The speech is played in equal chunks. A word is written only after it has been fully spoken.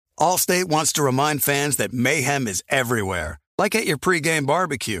Allstate wants to remind fans that mayhem is everywhere, like at your pregame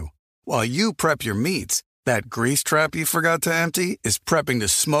barbecue. While you prep your meats, that grease trap you forgot to empty is prepping to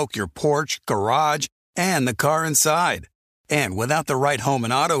smoke your porch, garage, and the car inside. And without the right home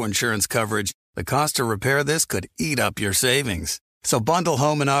and auto insurance coverage, the cost to repair this could eat up your savings. So bundle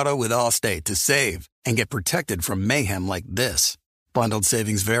home and auto with Allstate to save and get protected from mayhem like this. Bundled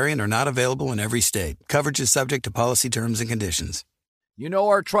savings vary and are not available in every state. Coverage is subject to policy terms and conditions. You know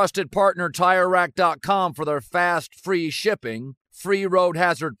our trusted partner TireRack.com for their fast, free shipping, free road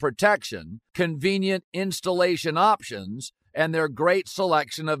hazard protection, convenient installation options, and their great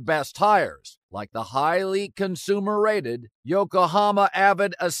selection of best tires, like the highly consumer-rated Yokohama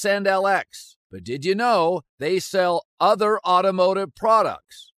Avid Ascend LX. But did you know they sell other automotive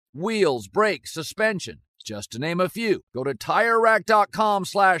products? Wheels, brakes, suspension, just to name a few. Go to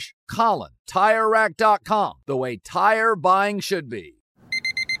TireRack.com/Colin. TireRack.com, the way tire buying should be.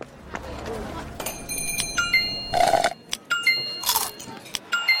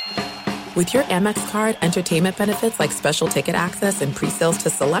 With your Amex card, entertainment benefits like special ticket access and pre-sales to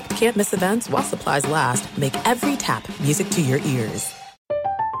select can't-miss events while supplies last make every tap music to your ears.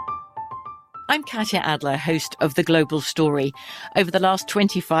 I'm Katya Adler, host of The Global Story. Over the last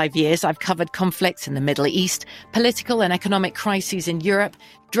 25 years, I've covered conflicts in the Middle East, political and economic crises in Europe,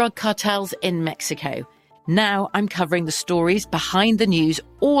 drug cartels in Mexico. Now I'm covering the stories behind the news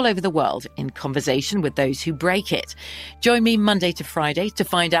all over the world in conversation with those who break it. Join me Monday to Friday to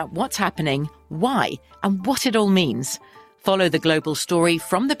find out what's happening, why, and what it all means. Follow The Global Story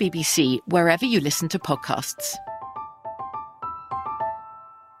from the BBC wherever you listen to podcasts.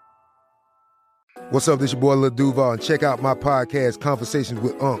 What's up, this your boy Lil Duval, and check out my podcast, Conversations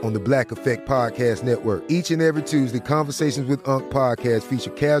with Unc, on the Black Effect Podcast Network. Each and every Tuesday, Conversations with Unc podcast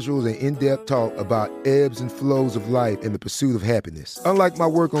feature casuals and in-depth talk about ebbs and flows of life and the pursuit of happiness. Unlike my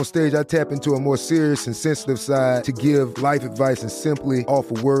work on stage, I tap into a more serious and sensitive side to give life advice and simply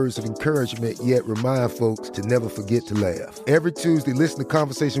offer words of encouragement, yet remind folks to never forget to laugh. Every Tuesday, listen to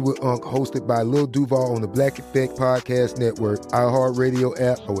Conversation with Unc, hosted by Lil Duval on the Black Effect Podcast Network, iHeartRadio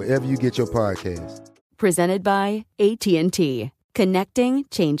app, or wherever you get your podcasts. Presented by AT&T. Connecting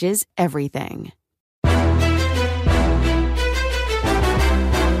changes everything.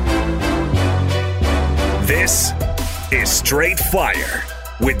 This is Straight Fire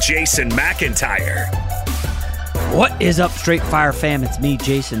with Jason McIntyre. What is up, Straight Fire fam? It's me,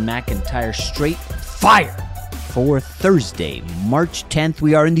 Jason McIntyre. Straight Fire for Thursday, March 10th.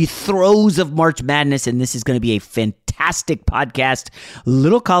 We are in the throes of March Madness, and this is going to be a fantastic podcast.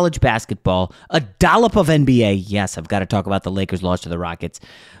 Little college basketball, a dollop of NBA. Yes, I've got to talk about the Lakers' loss to the Rockets.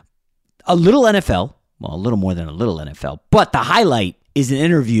 A little NFL. Well, a little more than a little NFL. But the highlight is an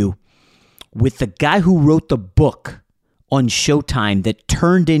interview with the guy who wrote the book on Showtime that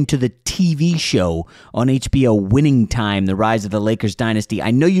turned into the TV show on HBO, Winning Time, The Rise of the Lakers Dynasty.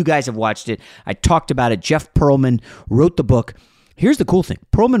 I know you guys have watched it. I talked about it. Jeff Pearlman wrote the book. Here's the cool thing.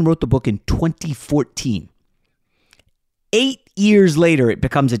 Pearlman wrote the book in 2014. 8 years later, it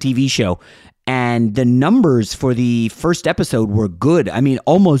becomes a TV show, and the numbers for the first episode were good. I mean,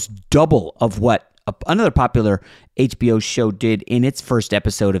 almost double of what another popular HBO show did in its first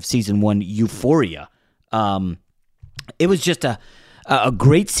episode of season 1, Euphoria. It was just a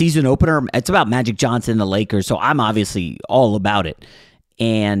great season opener. It's about Magic Johnson and the Lakers, so I'm obviously all about it.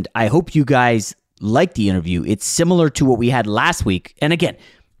 And I hope you guys like the interview. It's similar to what we had last week. And again,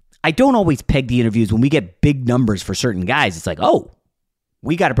 I don't always peg the interviews when we get big numbers for certain guys. It's like, oh,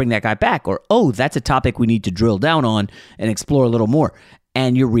 we got to bring that guy back. Or, oh, that's a topic we need to drill down on and explore a little more.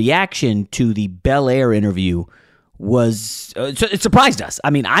 And your reaction to the Bel Air interview was, it surprised us. I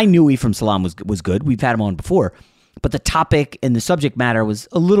mean, I knew Ephraim Salaam was good. We've had him on before. But the topic and the subject matter was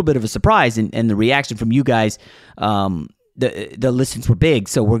a little bit of a surprise, and the reaction from you guys, the listens were big.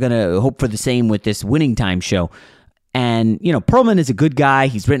 So we're going to hope for the same with this Winning Time show. And, you know, Pearlman is a good guy.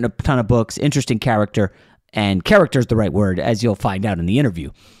 He's written a ton of books, interesting character, and character is the right word, as you'll find out in the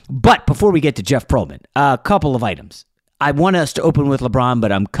interview. But before we get to Jeff Pearlman, a couple of items. I want us to open with LeBron,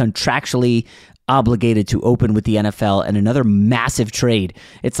 but I'm contractually obligated to open with the NFL and another massive trade.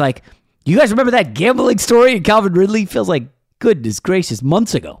 It's like, you guys remember that gambling story in Calvin Ridley? Feels like, goodness gracious,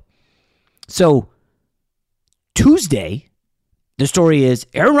 months ago. So, Tuesday, the story is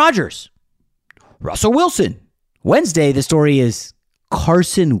Aaron Rodgers, Russell Wilson. Wednesday, the story is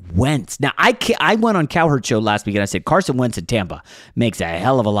Carson Wentz. Now, I went on Cowherd Show last week and I said Carson Wentz in Tampa makes a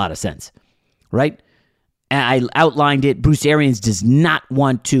hell of a lot of sense, right? And I outlined it. Bruce Arians does not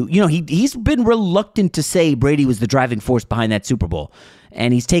want to, he's been reluctant to say Brady was the driving force behind that Super Bowl.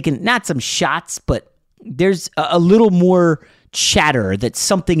 And he's taken not some shots, but there's a little more chatter that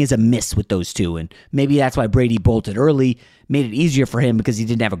something is amiss with those two. And maybe that's why Brady bolted early, made it easier for him because he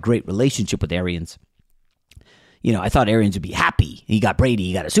didn't have a great relationship with Arians. I thought Arians would be happy. He got Brady,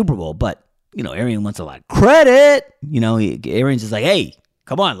 he got a Super Bowl, but, Arians wants a lot of credit. Arians is like, hey,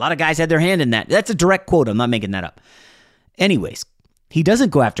 come on, a lot of guys had their hand in that. That's a direct quote. I'm not making that up. Anyways, he doesn't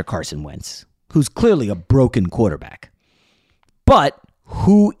go after Carson Wentz, who's clearly a broken quarterback. But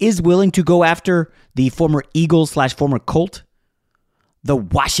who is willing to go after the former Eagles / former Colt? The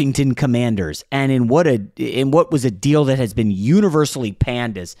Washington Commanders. And in what was a deal that has been universally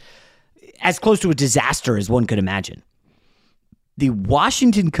panned as close to a disaster as one could imagine. The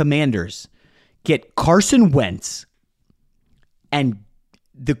Washington Commanders get Carson Wentz, and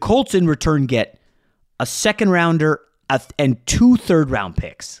the Colts in return get a second rounder and 2 third-round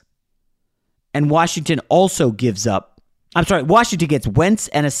picks. And Washington also gives up. Washington gets Wentz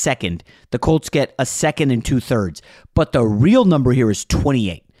and a second. The Colts get a second and 2 thirds. But the real number here is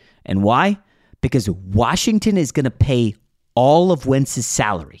 28. And why? Because Washington is going to pay all of Wentz's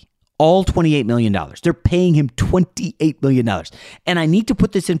salary, all $28 million. They're paying him $28 million. And I need to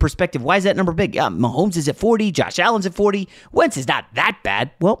put this in perspective. Why is that number big? Mahomes is at 40. Josh Allen's at 40. Wentz is not that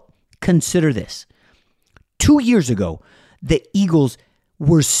bad. Well, consider this. 2 years ago, the Eagles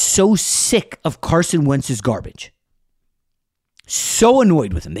were so sick of Carson Wentz's garbage. So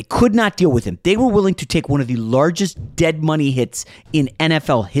annoyed with him. They could not deal with him. They were willing to take one of the largest dead money hits in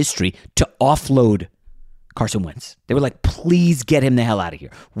NFL history to offload Carson Wentz. They were like, please get him the hell out of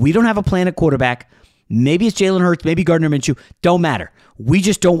here. We don't have a plan at quarterback. Maybe it's Jalen Hurts, maybe Gardner Minshew. Don't matter. We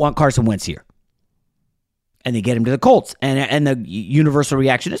just don't want Carson Wentz here. And they get him to the Colts. And the universal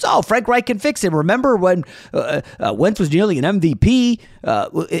reaction is, oh, Frank Reich can fix him. Remember when Wentz was nearly an MVP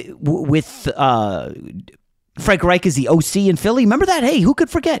with Frank Reich as the OC in Philly? Remember that? Hey, who could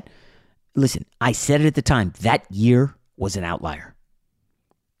forget? Listen, I said it at the time. That year was an outlier.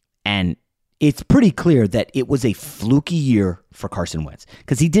 And it's pretty clear that it was a fluky year for Carson Wentz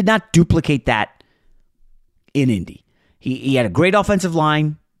because he did not duplicate that in Indy. He had a great offensive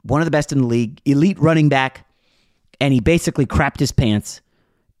line, one of the best in the league, elite running back, and he basically crapped his pants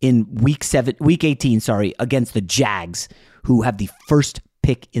in week 18, against the Jags, who have the first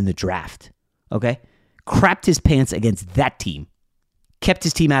pick in the draft. Okay? Crapped his pants against that team. Kept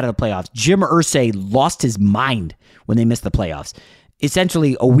his team out of the playoffs. Jim Irsay lost his mind when they missed the playoffs.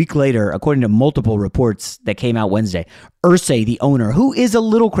 Essentially, a week later, according to multiple reports that came out Wednesday, Irsay, the owner, who is a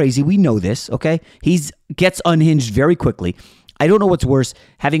little crazy, we know this, okay? He gets unhinged very quickly. I don't know what's worse,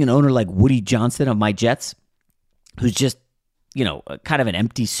 having an owner like Woody Johnson of my Jets, who's just, kind of an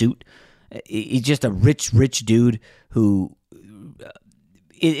empty suit. He's just a rich dude who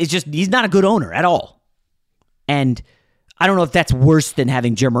he's not a good owner at all. And I don't know if that's worse than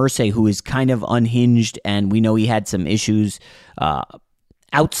having Jim Irsay, who is kind of unhinged, and we know he had some issues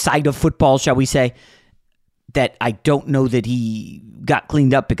outside of football, shall we say, that I don't know that he got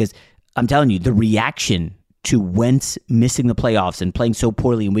cleaned up, because I'm telling you, the reaction to Wentz missing the playoffs and playing so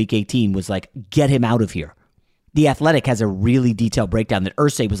poorly in Week 18 was like, get him out of here. The Athletic has a really detailed breakdown that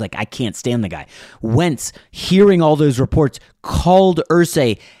Irsay was like, I can't stand the guy. Wentz, hearing all those reports, called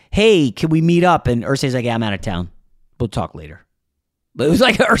Irsay, hey, can we meet up? And Irsay's like, yeah, I'm out of town. We'll talk later. But it was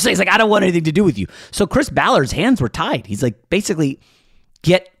like, Irsay's like, I don't want anything to do with you. So Chris Ballard's hands were tied. He's like, basically,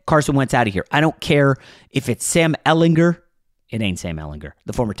 get Carson Wentz out of here. I don't care if it's Sam Ehlinger. It ain't Sam Ehlinger,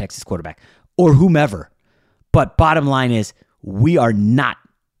 the former Texas quarterback, or whomever. But bottom line is, we are not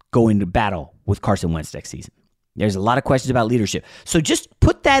going to battle with Carson Wentz next season. There's a lot of questions about leadership. So just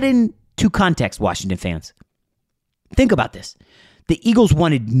put that into context, Washington fans. Think about this. The Eagles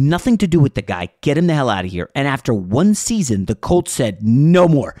wanted nothing to do with the guy. Get him the hell out of here. And after one season, the Colts said, no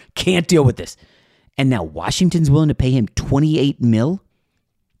more. Can't deal with this. And now Washington's willing to pay him $28 million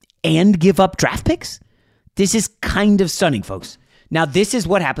and give up draft picks? This is kind of stunning, folks. Now, this is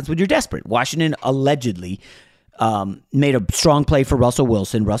what happens when you're desperate. Washington allegedly made a strong play for Russell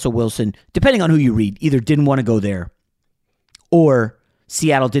Wilson. Russell Wilson, depending on who you read, either didn't want to go there or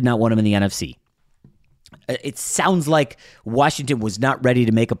Seattle did not want him in the NFC. It sounds like Washington was not ready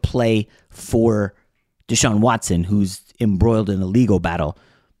to make a play for Deshaun Watson, who's embroiled in a legal battle.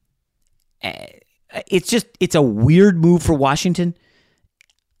 It's a weird move for Washington.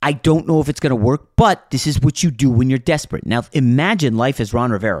 I don't know if it's going to work, but this is what you do when you're desperate. Now, imagine life as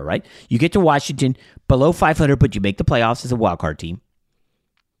Ron Rivera, right? You get to Washington below 500, but you make the playoffs as a wildcard team.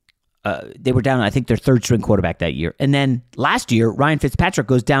 They were down, I think, their third-string quarterback that year. And then last year, Ryan Fitzpatrick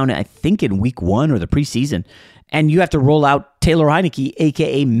goes down, I think, in week 1 or the preseason, and you have to roll out Taylor Heineke,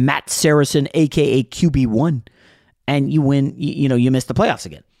 a.k.a. Matt Saracen, a.k.a. QB1, and you win, you miss the playoffs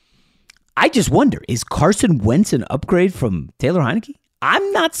again. I just wonder, is Carson Wentz an upgrade from Taylor Heineke?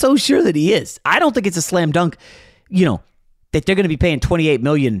 I'm not so sure that he is. I don't think it's a slam dunk, that they're going to be paying $28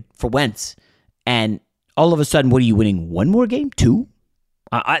 million for Wentz. And all of a sudden, what are you winning? One more game? Two?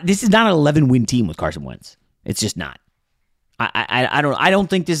 This is not an 11-win team with Carson Wentz. It's just not. I don't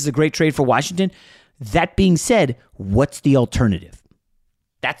think this is a great trade for Washington. That being said, what's the alternative?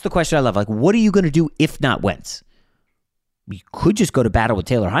 That's the question I love. Like, what are you going to do if not Wentz? You could just go to battle with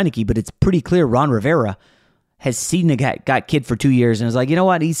Taylor Heineke, but it's pretty clear Ron Rivera has seen the got kid for 2 years and is like, you know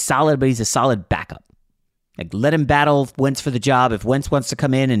what? He's solid, but he's a solid backup. Like, let him battle Wentz for the job. If Wentz wants to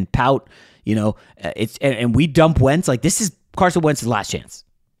come in and pout, and we dump Wentz, like, this is Carson Wentz's last chance,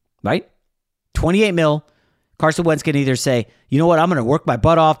 right? $28 million. Carson Wentz can either say, you know what? I'm going to work my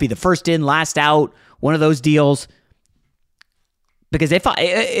butt off, be the first in, last out, one of those deals. Because if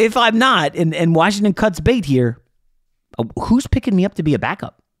I'm not, and Washington cuts bait here, who's picking me up to be a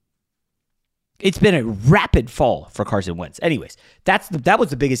backup? It's been a rapid fall for Carson Wentz. Anyways, that was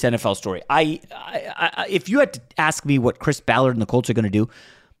the biggest NFL story. If you had to ask me what Chris Ballard and the Colts are going to do,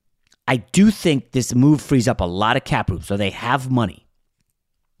 I do think this move frees up a lot of cap room, so they have money.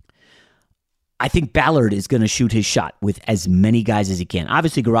 I think Ballard is going to shoot his shot with as many guys as he can.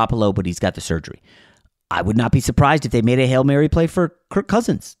 Obviously Garoppolo, but he's got the surgery. I would not be surprised if they made a Hail Mary play for Kirk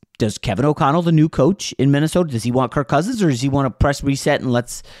Cousins. Does Kevin O'Connell, the new coach in Minnesota, does he want Kirk Cousins, or does he want to press reset and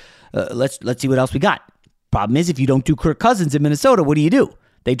let's see what else we got? Problem is, if you don't do Kirk Cousins in Minnesota, what do?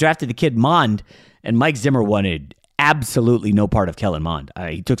 They drafted the kid Mond, and Mike Zimmer wanted absolutely no part of Kellen Mond.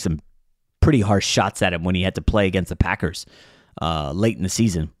 He took some pretty harsh shots at him when he had to play against the Packers late in the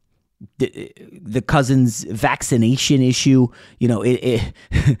season. The Cousins vaccination issue, again,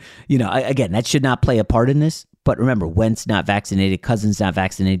 that should not play a part in this. But remember, Wentz not vaccinated, Cousins not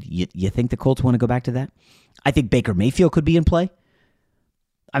vaccinated. You think the Colts want to go back to that? I think Baker Mayfield could be in play.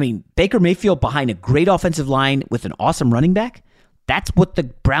 I mean, Baker Mayfield behind a great offensive line with an awesome running back, that's what the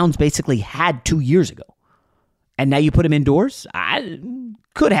Browns basically had 2 years ago. And now you put him indoors? I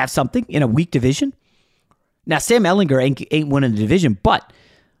could have something in a weak division. Now, Sam Ehlinger ain't winning the division, but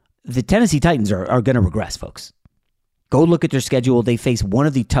the Tennessee Titans are going to regress, folks. Go look at their schedule. They face one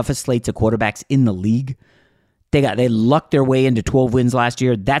of the toughest slates of quarterbacks in the league. They lucked their way into 12 wins last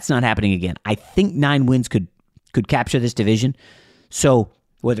year. That's not happening again. I think 9 wins could capture this division. So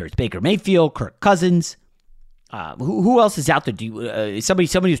whether it's Baker Mayfield, Kirk Cousins, who else is out there? Somebody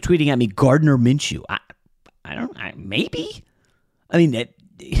was tweeting at me, Gardner Minshew. Maybe. I mean,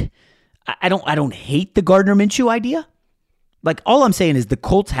 I don't hate the Gardner Minshew idea. Like, all I'm saying is the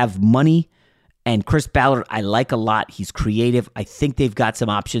Colts have money, and Chris Ballard I like a lot. He's creative. I think they've got some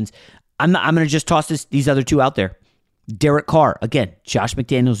options. I'm going to just toss these other two out there. Derek Carr, again, Josh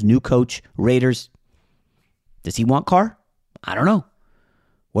McDaniels, new coach, Raiders. Does he want Carr? I don't know.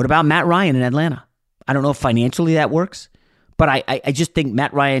 What about Matt Ryan in Atlanta? I don't know if financially that works, but I just think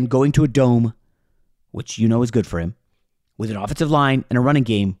Matt Ryan going to a dome, which is good for him, with an offensive line and a running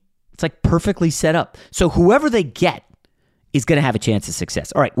game, it's like perfectly set up. So whoever they get is going to have a chance of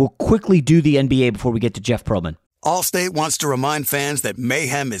success. All right, we'll quickly do the NBA before we get to Jeff Pearlman. Allstate wants to remind fans that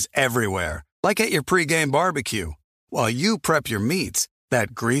mayhem is everywhere, like at your pregame barbecue. While you prep your meats,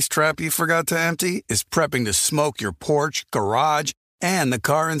 that grease trap you forgot to empty is prepping to smoke your porch, garage, and the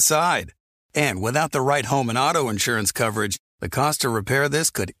car inside. And without the right home and auto insurance coverage, the cost to repair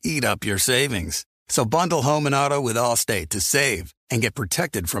this could eat up your savings. So bundle home and auto with Allstate to save and get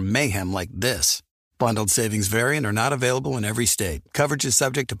protected from mayhem like this. Bundled savings vary and are not available in every state. Coverage is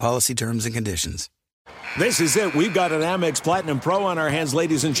subject to policy terms and conditions. This is it. We've got an Amex Platinum Pro on our hands,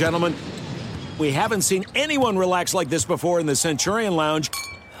 ladies and gentlemen. We haven't seen anyone relax like this before in the Centurion Lounge.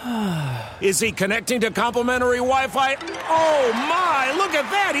 Is he connecting to complimentary Wi-Fi? Oh, my. Look at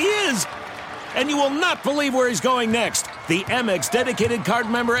that. He is. And you will not believe where he's going next. The Amex dedicated card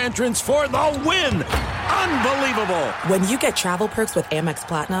member entrance for the win. Unbelievable. When you get travel perks with Amex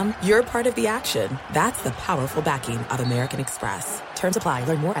Platinum, you're part of the action. That's the powerful backing of American Express. Terms apply.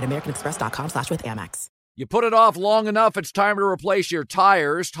 Learn more at americanexpress.com/withAmex. You put it off long enough, it's time to replace your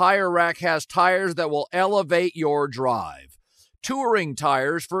tires. Tire Rack has tires that will elevate your drive. Touring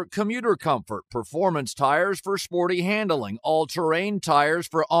tires for commuter comfort, performance tires for sporty handling, all-terrain tires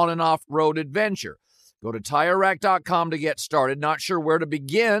for on- and off-road adventure. Go to TireRack.com to get started. Not sure where to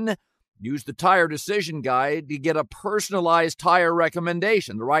begin? Use the Tire Decision Guide to get a personalized tire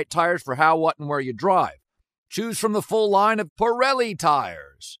recommendation, the right tires for how, what, and where you drive. Choose from the full line of Pirelli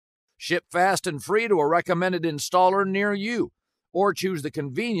tires. Ship fast and free to a recommended installer near you. Or choose the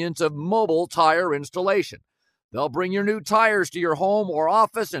convenience of mobile tire installation. They'll bring your new tires to your home or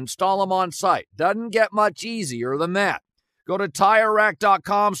office and install them on site. Doesn't get much easier than that. Go to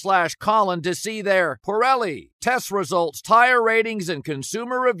TireRack.com/Colin to see their Pirelli test results, tire ratings, and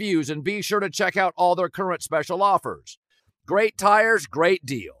consumer reviews, and be sure to check out all their current special offers. Great tires, great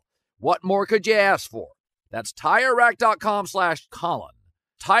deal. What more could you ask for? That's TireRack.com/Colin.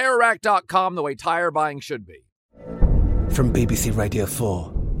 TireRack.com, the way tire buying should be. From BBC Radio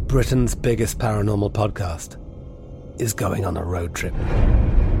 4, Britain's biggest paranormal podcast is going on a road trip.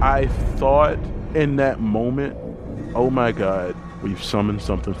 I thought in that moment, oh my God, we've summoned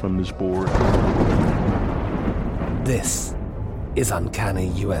something from this board. This is Uncanny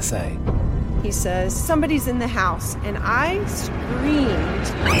USA. He says, somebody's in the house, and I screamed.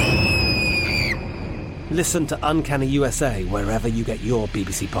 Listen to Uncanny USA wherever you get your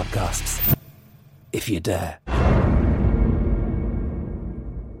BBC podcasts, if you dare.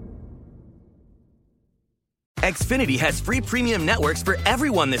 Xfinity has free premium networks for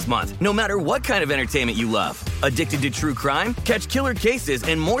everyone this month, no matter what kind of entertainment you love. Addicted to true crime? Catch killer cases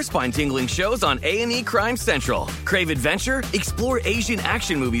and more spine-tingling shows on A&E Crime Central. Crave adventure? Explore Asian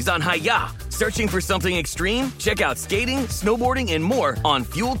action movies on Hi-YAH. Searching for something extreme? Check out skating, snowboarding, and more on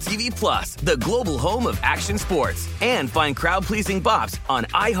Fuel TV Plus, the global home of action sports. And find crowd-pleasing bops on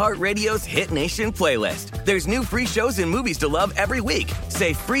iHeartRadio's Hit Nation playlist. There's new free shows and movies to love every week.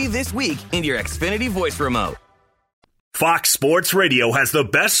 Say free this week in your Xfinity voice remote. Fox Sports Radio has the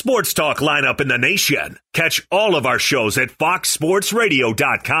best sports talk lineup in the nation. Catch all of our shows at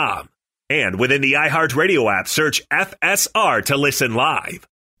foxsportsradio.com. And within the iHeartRadio app, search FSR to listen live.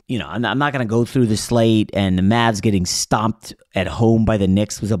 You know, I'm not going to go through the slate, and the Mavs getting stomped at home by the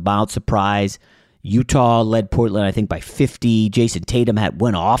Knicks was a mild surprise. Utah led Portland, I think, by 50. Jason Tatum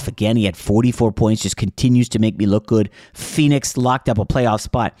went off again. He had 44 points, just continues to make me look good. Phoenix locked up a playoff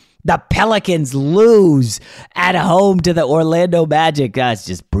spot. The Pelicans lose at home to the Orlando Magic. That's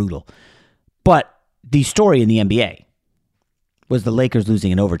just brutal. But the story in the NBA was the Lakers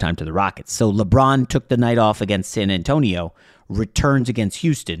losing in overtime to the Rockets. So LeBron took the night off against San Antonio, returns against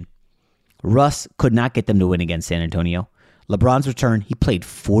Houston. Russ could not get them to win against San Antonio. LeBron's return, he played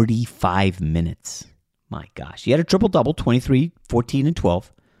 45 minutes. My gosh. He had a triple-double, 23, 14, and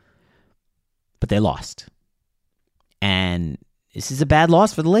 12. But they lost. And this is a bad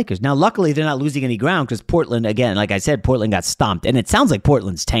loss for the Lakers. Now, luckily, they're not losing any ground because Portland, again, like I said, Portland got stomped. And it sounds like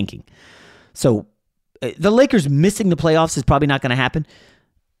Portland's tanking. So the Lakers missing the playoffs is probably not going to happen.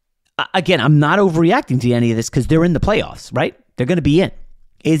 Again, I'm not overreacting to any of this because they're in the playoffs, right? They're going to be in.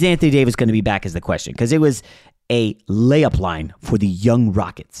 Is Anthony Davis going to be back is the question, because it was a layup line for the young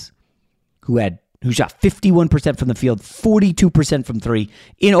Rockets who shot 51% from the field, 42% from three.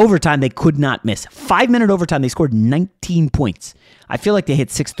 In overtime, they could not miss. 5-minute overtime, they scored 19 points. I feel like they hit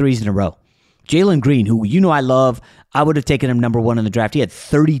 6 threes in a row. Jalen Green, who you know I love, I would have taken him number 1 in the draft. He had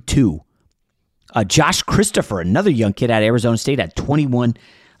 32. Josh Christopher, another young kid at Arizona State, had 21.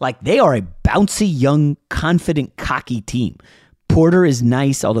 Like, they are a bouncy, young, confident, cocky team. Porter is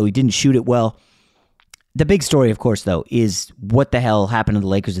nice, although he didn't shoot it well. The big story, of course, though, is what the hell happened to the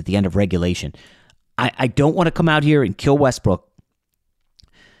Lakers at the end of regulation. I don't want to come out here and kill Westbrook.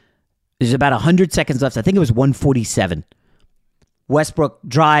 There's about 100 seconds left. I think it was 1:47. Westbrook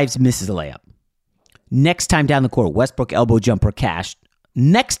drives, misses a layup. Next time down the court, Westbrook elbow jumper cashed.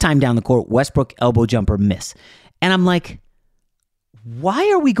 Next time down the court, Westbrook elbow jumper miss. And I'm like,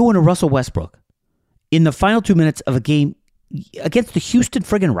 why are we going to Russell Westbrook in the final 2 minutes of a game against the Houston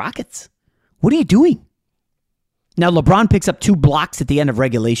friggin' Rockets? What are you doing? Now, LeBron picks up 2 blocks at the end of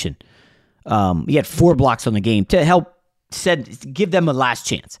regulation. He had 4 blocks on the game to help give them a last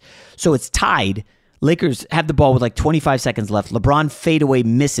chance. So it's tied. Lakers have the ball with like 25 seconds left. LeBron fadeaway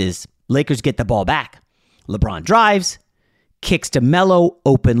misses. Lakers get the ball back. LeBron drives, kicks to Melo,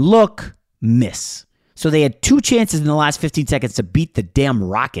 open look, miss. So they had 2 chances in the last 15 seconds to beat the damn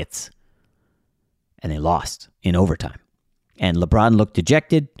Rockets. And they lost in overtime. And LeBron looked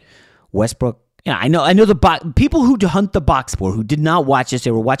dejected. Westbrook, yeah, I know the people who hunt the box score, who did not watch this,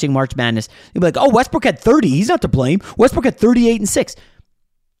 they were watching March Madness. They'd be like, oh, Westbrook had 30. He's not to blame. Westbrook had 38 and 6.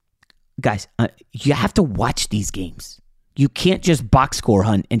 Guys, you have to watch these games. You can't just box score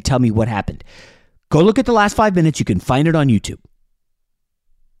hunt and tell me what happened. Go look at the last 5 minutes. You can find it on YouTube.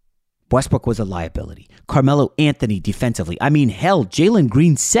 Westbrook was a liability. Carmelo Anthony defensively. I mean, hell, Jalen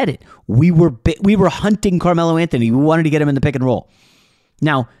Green said it. We were hunting Carmelo Anthony. We wanted to get him in the pick and roll.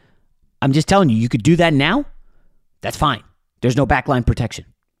 Now, I'm just telling you, you could do that now. That's fine. There's no backline protection.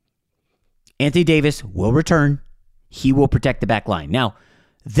 Anthony Davis will return. He will protect the back line. Now,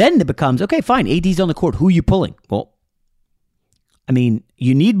 then it becomes, okay, fine, AD's on the court. Who are you pulling? Well, I mean,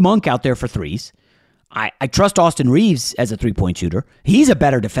 you need Monk out there for threes. I trust Austin Reeves as a three-point shooter. He's a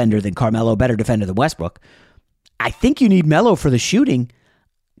better defender than Carmelo, better defender than Westbrook. I think you need Melo for the shooting.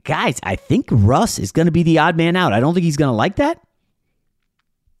 Guys, I think Russ is going to be the odd man out. I don't think he's going to like that.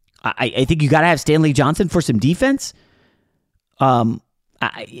 I think you got to have Stanley Johnson for some defense.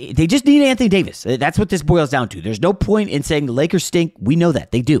 They just need Anthony Davis. That's what this boils down to. There's no point in saying the Lakers stink. We know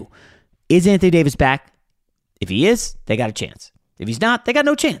that. They do. Is Anthony Davis back? If he is, they got a chance. If he's not, they got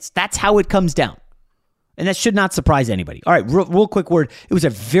no chance. That's how it comes down. And that should not surprise anybody. All right, real quick word. It was a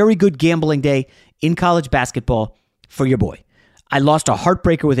very good gambling day in college basketball for your boy. I lost a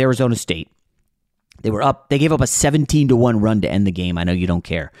heartbreaker with Arizona State. They were up. They gave up a 17-1 run to end the game. I know you don't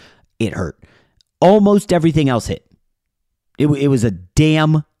care. It hurt. Almost everything else hit. It was a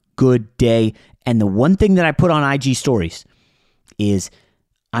damn good day. And the one thing that I put on IG stories is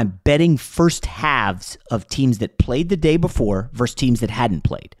I'm betting first halves of teams that played the day before versus teams that hadn't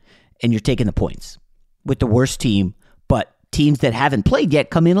played. And you're taking the points with the worst team, but teams that haven't played yet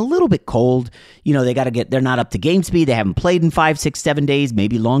come in a little bit cold. You know, they're not up to game speed. They haven't played in 5, 6, 7 days,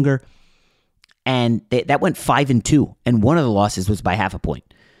 maybe longer. And that went 5-2. And one of the losses was by half a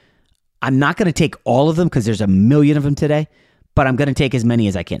point. I'm not going to take all of them because there's a million of them today, but I'm going to take as many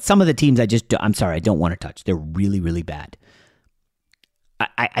as I can. Some of the teams I don't want to touch. They're really, really bad.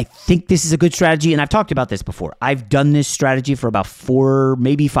 I think this is a good strategy, and I've talked about this before. I've done this strategy for about 4,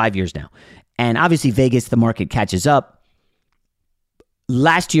 maybe 5 years now. And obviously Vegas, the market catches up.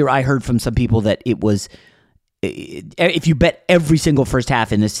 Last year, I heard from some people that it was, if you bet every single first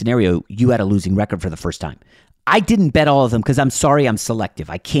half in this scenario, you had a losing record for the first time. I didn't bet all of them because I'm sorry, I'm selective.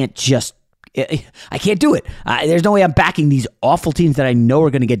 I can't do it. There's no way I'm backing these awful teams that I know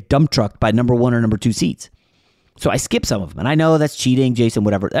are going to get dump trucked by number 1 or number 2 seeds. So I skip some of them. And I know that's cheating, Jason,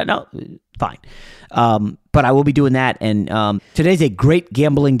 whatever. No, fine. But I will be doing that. And today's a great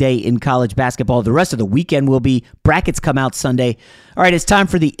gambling day in college basketball. The rest of the weekend will be. Brackets come out Sunday. All right, it's time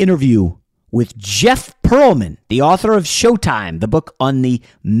for the interview with Jeff Pearlman, the author of Showtime, the book on the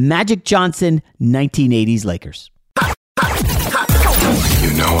Magic Johnson 1980s Lakers.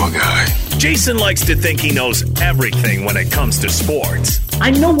 You know a guy. Jason likes to think he knows everything when it comes to sports.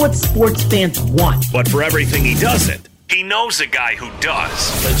 I know what sports fans want. But for everything he doesn't, he knows a guy who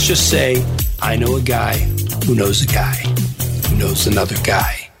does. Let's just say I know a guy who knows a guy who knows another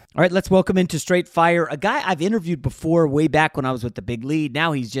guy. All right, let's welcome into Straight Fire a guy I've interviewed before way back when I was with the Big Lead.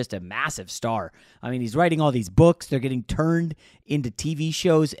 Now he's just a massive star. I mean, he's writing all these books. They're getting turned into TV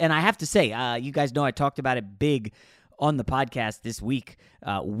shows. And I have to say, you guys know I talked about it big on the podcast this week.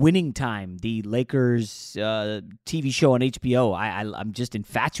 Winning Time, the Lakers TV show on HBO. I'm just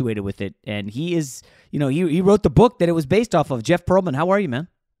infatuated with it. And he is, he wrote the book that it was based off of. Jeff Pearlman, how are you, man?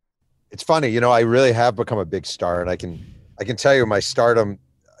 It's funny. I really have become a big star. And I can tell you my stardom,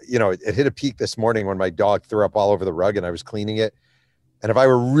 it hit a peak this morning when my dog threw up all over the rug and I was cleaning it. And if I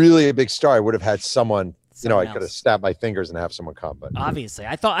were really a big star, I would have had someone I could have snapped my fingers and have someone come. But obviously,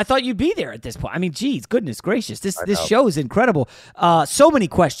 I thought you'd be there at this point. I mean, geez, goodness gracious, this show is incredible. So many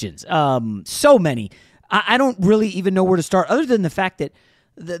questions, so many. I don't really even know where to start, other than the fact that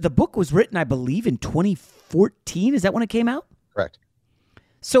the book was written, I believe, in 2014. Is that when it came out? Correct.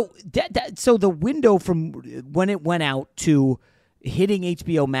 So so the window from when it went out to hitting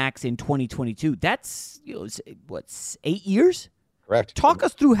HBO Max in 2022, that's 8 years? Correct. Talk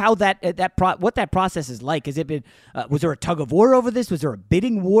us through how what that process is like. Has it been? Was there a tug of war over this? Was there a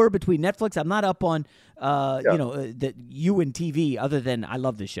bidding war between Netflix? I'm not up on you and TV. Other than I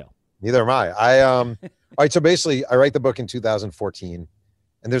love this show. Neither am I. All right. So basically, I write the book in 2014,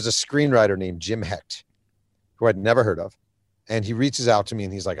 and there's a screenwriter named Jim Hecht, who I'd never heard of, and he reaches out to me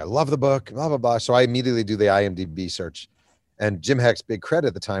and he's like, "I love the book, blah blah blah." So I immediately do the IMDb search, and Jim Hecht's big credit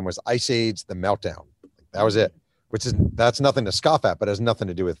at the time was Ice Age: The Meltdown. That was it. That's nothing to scoff at, but has nothing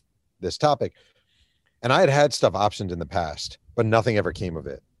to do with this topic. And I had stuff optioned in the past, but nothing ever came of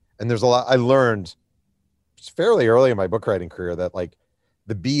it. And there's a lot I learned fairly early in my book writing career that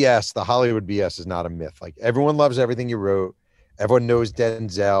the BS, the Hollywood BS is not a myth. Like everyone loves everything you wrote. Everyone knows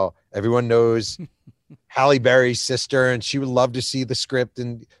Denzel. Everyone knows Halle Berry's sister, and she would love to see the script,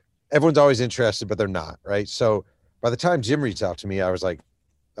 and everyone's always interested, but they're not, right? So by the time Jim reached out to me, I was like,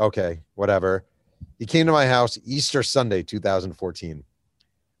 okay, whatever. He came to my house Easter Sunday, 2014.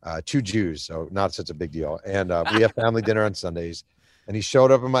 2 Jews, so not such a big deal. And we have family dinner on Sundays. And he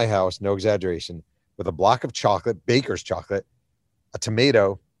showed up in my house, no exaggeration, with a block of chocolate, Baker's chocolate, a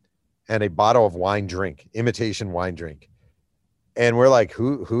tomato, and a bottle of wine drink, imitation wine drink. And we're like,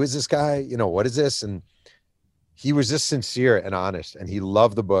 who is this guy? What is this? And he was just sincere and honest. And he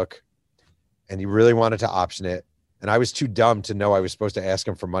loved the book. And he really wanted to option it. And I was too dumb to know I was supposed to ask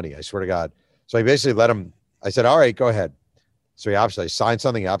him for money. I swear to God. So I basically let him, I said, all right, go ahead. So he signed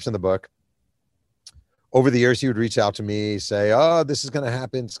something, he optioned the book. over the years, he would reach out to me, say, oh, this is going to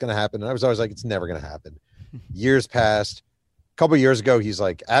happen. It's going to happen. And I was always like, it's never going to happen. Years passed. A couple of years ago, he's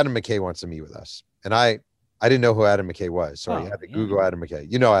like, Adam McKay wants to meet with us. And I didn't know who Adam McKay was. So I had to Google Adam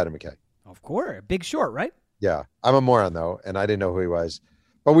McKay. You know Adam McKay. Of course. Big Short, right? Yeah. I'm a moron, though. And I didn't know who he was.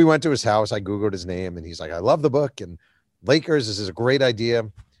 But we went to his house. I Googled his name. And he's like, I love the book. And Lakers, this is a great idea.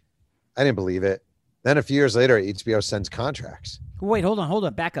 I didn't believe it. Then a few years later, HBO sends contracts. Wait, hold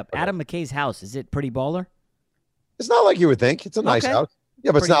on. Back up. Adam McKay's house. Is it pretty baller? It's not like you would think. It's a nice house.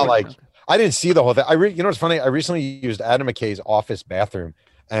 Yeah, but it's not like I didn't see the whole thing. You know what's funny? I recently used Adam McKay's office bathroom,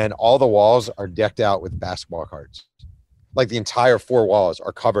 and all the walls are decked out with basketball cards. Like the entire 4 walls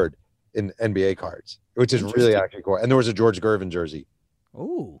are covered in NBA cards, which is really actually cool. And there was a George Gervin jersey.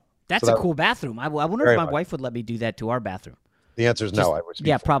 Ooh, that's a cool bathroom. I wonder if my wife would let me do that to our bathroom. The answer is no. I would.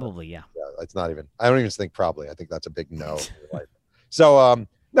 Yeah, probably. Yeah. It's not even. I don't even think probably. I think that's a big no. So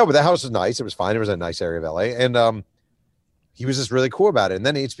no, but the house was nice. It was fine. It was a nice area of LA, and he was just really cool about it. And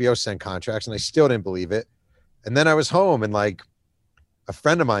then HBO sent contracts, and I still didn't believe it. And then I was home, and like a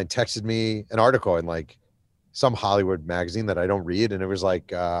friend of mine texted me an article in like some Hollywood magazine that I don't read, and it was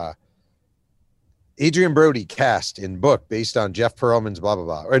like Adrian Brody cast in book based on Jeff Pearlman's blah blah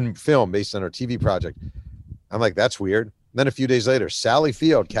blah, or in film based on her TV project. I'm like, that's weird. And then a few days later, Sally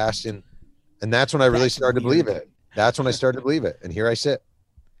Field cast in, and that's when I really started to believe it. That's when I started to believe it, and here I sit.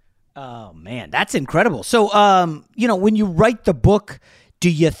 Oh man, that's incredible. So, when you write the book, do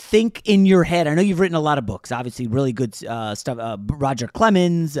you think in your head? I know you've written a lot of books, obviously, really good stuff. Roger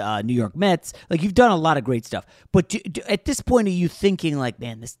Clemens, New York Mets, like you've done a lot of great stuff. But at this point, are you thinking like,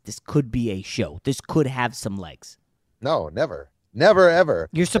 man, this could be a show? This could have some legs? No, never, ever.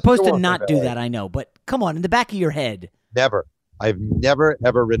 You're supposed to not do that, I know, but come on, in the back of your head. Never. I've never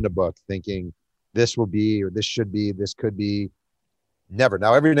ever written a book thinking this will be, or this should be, this could be. Never.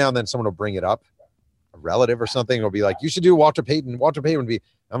 Now, every now and then someone will bring it up, a relative or something will be like, you should do Walter Payton. Walter Payton would be,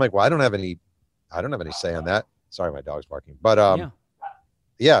 I'm like, well, I don't have any say on that. Sorry, my dog's barking. But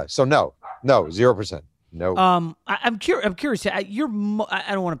yeah. So no, 0%. No. I'm curious. I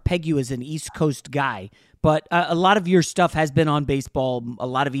don't want to peg you as an East Coast guy, but a lot of your stuff has been on baseball, a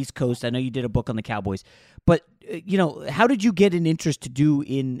lot of East Coast. I know you did a book on the Cowboys, but how did you get an interest to do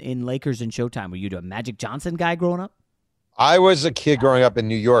in Lakers and Showtime? Were you a Magic Johnson guy growing up? I was a kid growing up in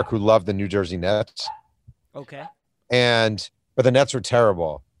New York who loved the New Jersey Nets. Okay. But the Nets were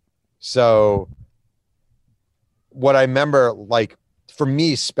terrible. So what I remember, like, for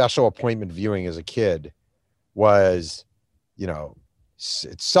me, special appointment viewing as a kid was,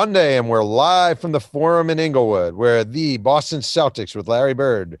 it's Sunday and we're live from the Forum in Inglewood, where the Boston Celtics with Larry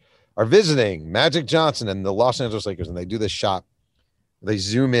Bird are visiting Magic Johnson and the Los Angeles Lakers. And they do this shot. They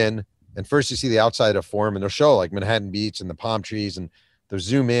zoom in. And first you see the outside of Forum, and they'll show like Manhattan Beach and the palm trees, and they'll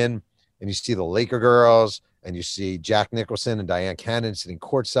zoom in and you see the Laker girls, and you see Jack Nicholson and Diane Cannon sitting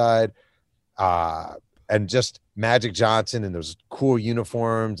courtside, and just Magic Johnson and those cool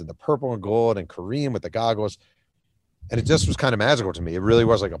uniforms and the purple and gold and Kareem with the goggles. And it just was kind of magical to me. It really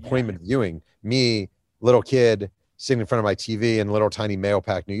was like appointment viewing. Me, little kid, sitting in front of my TV in little tiny mail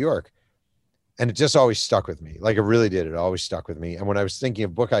pack, New York. And it just always stuck with me. Like it really did. It always stuck with me. And when I was thinking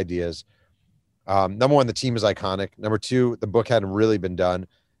of book ideas, number one, the team is iconic. Number two, the book hadn't really been done.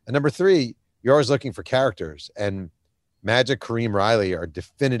 And number three, you're always looking for characters. And Magic, Kareem, Riley are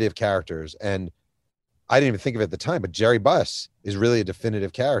definitive characters. And I didn't even think of it at the time, but Jerry Buss is really a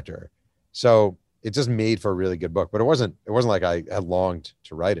definitive character. So it just made for a really good book. But it wasn't like I had longed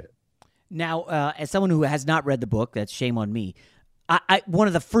to write it. Now, as someone who has not read the book, that's shame on me. One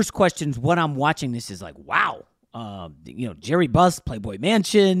of the first questions when I'm watching this is like, wow, Jerry Buss, Playboy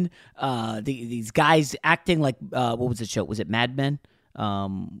Mansion, these guys acting like, what was the show? Was it Mad Men? I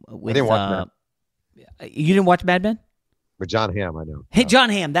didn't watch Mad Men. You didn't watch Mad Men? But John Hamm, I know. Hey, John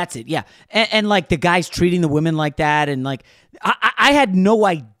Hamm, that's it, yeah. And like the guys treating the women like that, and like, I had no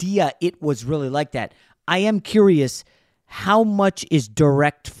idea it was really like that. I am curious, how much is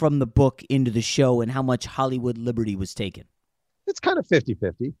direct from the book into the show, and how much Hollywood liberty was taken? It's kind of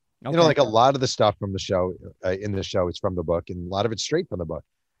 50-50. Okay. Like a lot of the stuff from the show, in the show is from the book, and a lot of it's straight from the book.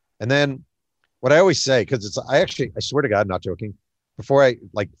 And then what I always say, because I swear to God, not joking, before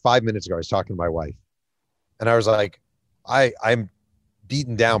like 5 minutes ago, I was talking to my wife, and I was like, I'm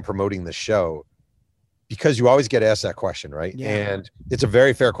beaten down promoting the show, because you always get asked that question, right? Yeah. And it's a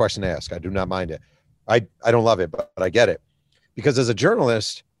very fair question to ask. I do not mind it. I don't love it, but I get it. Because as a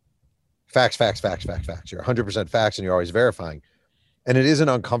journalist, facts. You're 100% facts, and you're always verifying. And it is an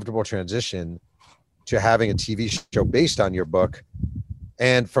uncomfortable transition to having a TV show based on your book.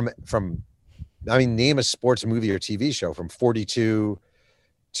 And name a sports movie or TV show, from 42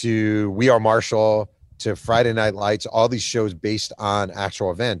 to We Are Marshall to Friday Night Lights, all these shows based on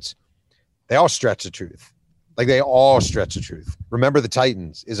actual events, they all stretch the truth. Like they all stretch the truth. Remember the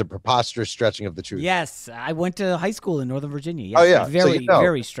Titans is a preposterous stretching of the truth. Yes, I went to high school in Northern Virginia. Yes, oh yeah, very,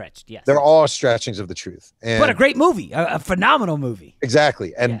 very stretched. Yes, they're all stretchings of the truth. And but a great movie, a phenomenal movie.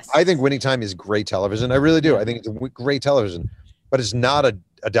 Exactly, and I think Winning Time is great television. I really do. I think it's great television, but it's not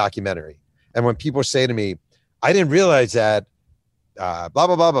a documentary. And when people say to me, "I didn't realize that," blah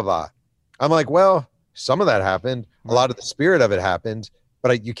blah blah blah blah, I'm like, well, some of that happened. A lot of the spirit of it happened.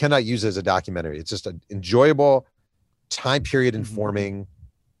 But you cannot use it as a documentary. It's just an enjoyable time period informing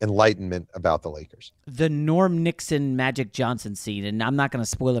enlightenment about the Lakers. The Norm Nixon Magic Johnson scene, and I'm not going to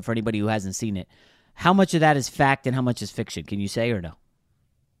spoil it for anybody who hasn't seen it. How much of that is fact and how much is fiction? Can you say or no?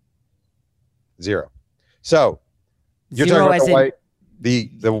 0. So you're 0 talking about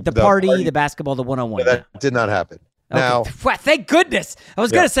the party, the basketball, the one-on-one. That did not happen. Okay. Now, thank goodness. I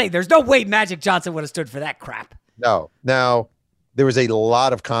was going to say, there's no way Magic Johnson would have stood for that crap. No. Now, there was a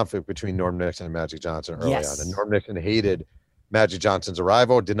lot of conflict between Norm Nixon and Magic Johnson early on. And Norm Nixon hated Magic Johnson's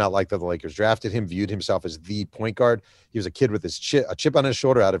arrival, did not like that the Lakers drafted him, viewed himself as the point guard. He was a kid with a chip on his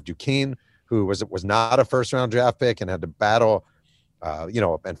shoulder out of Duquesne, who was not a first-round draft pick and had to battle,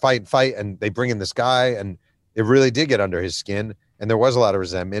 and fight. And they bring in this guy, and it really did get under his skin. And there was a lot of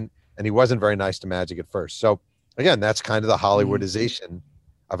resentment, and he wasn't very nice to Magic at first. So, again, that's kind of the Hollywoodization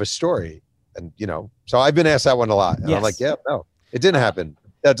of a story. And, so I've been asked that one a lot. And I'm like, yeah, no. It didn't happen.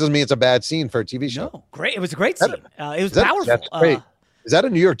 That doesn't mean it's a bad scene for a TV show. No, great. It was a great scene. It was powerful. That's great. Is that a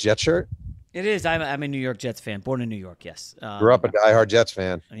New York Jets shirt? It is. I'm a New York Jets fan. Born in New York, yes. Grew up a diehard Jets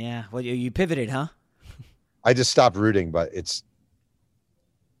fan. Yeah. Well, you pivoted, huh? I just stopped rooting, but it's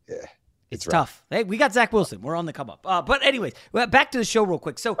tough. Hey, we got Zach Wilson. We're on the come up. But anyways, back to the show real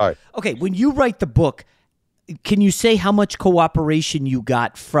quick. So, okay, when you write the book, can you say how much cooperation you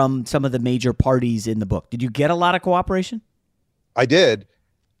got from some of the major parties in the book? Did you get a lot of cooperation? I did,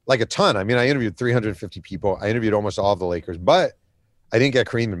 like a ton. I mean, I interviewed 350 people. I interviewed almost all of the Lakers, but I didn't get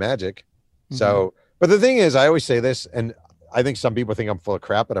Kareem and Magic. So, but the thing is, I always say this, and I think some people think I'm full of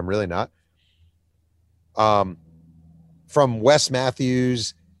crap, but I'm really not. From Wes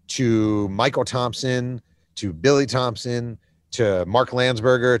Matthews to Michael Thompson to Billy Thompson to Mark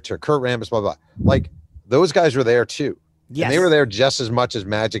Landsberger to Kurt Rambis, blah, blah, blah. Like, those guys were there too. Yes. And they were there just as much as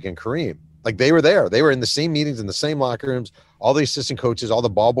Magic and Kareem. Like, they were there. They were in the same meetings, in the same locker rooms, all the assistant coaches, all the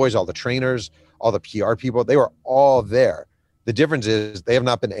ball boys, all the trainers, all the PR people. They were all there. The difference is they have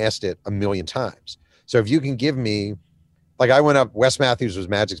not been asked it a million times. So if you can give me, like, I went up, Wes Matthews was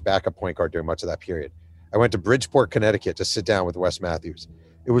Magic's backup point guard during much of that period. I went to Bridgeport, Connecticut to sit down with Wes Matthews.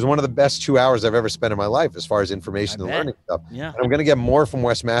 It was one of the best 2 hours I've ever spent in my life as far as information and learning stuff. Yeah. And I'm going to get more from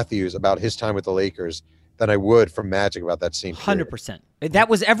Wes Matthews about his time with the Lakers than I would from Magic about that same period. 100%. That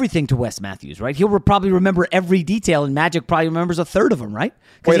was everything to Wes Matthews, right? He'll probably remember every detail, and Magic probably remembers a third of them, right?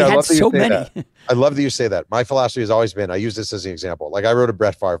 Because he had so many. I love that you say that. My philosophy has always been, I use this as an example. Like, I wrote a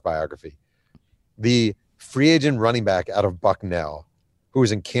Brett Favre biography. The free agent running back out of Bucknell, who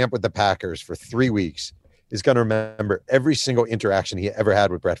was in camp with the Packers for 3 weeks, is going to remember every single interaction he ever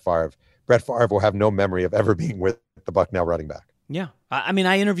had with Brett Favre. Brett Favre will have no memory of ever being with the Bucknell running back. Yeah. I mean,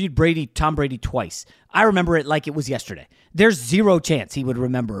 I interviewed Tom Brady twice. I remember it like it was yesterday. There's zero chance he would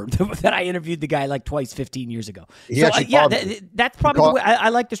remember that I interviewed the guy like twice 15 years ago. That's probably the way. I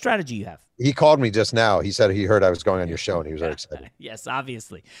like the strategy you have. He called me just now. He said he heard I was going on your show, and he was very excited. Yes,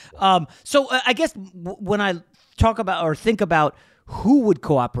 obviously. So I guess when I talk about or think about who would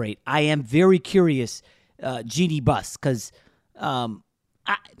cooperate, I am very curious, Jeanie Buss, because I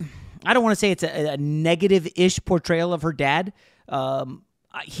don't want to say it's a negative-ish portrayal of her dad.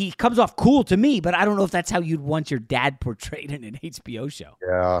 He comes off cool to me, but I don't know if that's how you'd want your dad portrayed in an HBO show.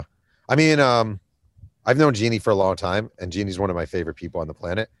 Yeah. I mean, I've known Jeanie for a long time, and Jeanie's one of my favorite people on the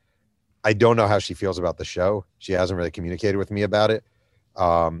planet. I don't know how she feels about the show. She hasn't really communicated with me about it.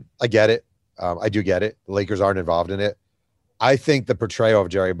 I get it. I do get it. The Lakers aren't involved in it. I think the portrayal of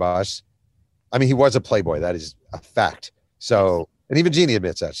Jerry Buss, I mean, he was a playboy. That is a fact. So, and even Jeanie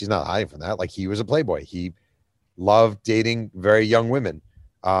admits that. She's not hiding from that. Like, he was a playboy. He loved dating very young women.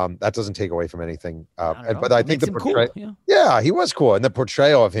 That doesn't take away from anything. But I think the portrayal, cool. Yeah, he was cool. And the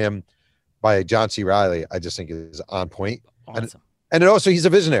portrayal of him by John C. Reilly, I just think is on point. Awesome. And also, he's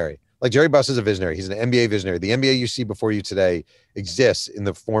a visionary. Like, Jerry Buss is a visionary. He's an NBA visionary. The NBA you see before you today exists in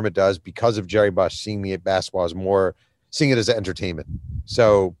the form it does because of Jerry Buss seeing the basketball as more, seeing it as entertainment.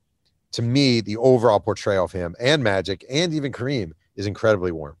 So, to me, the overall portrayal of him and Magic and even Kareem is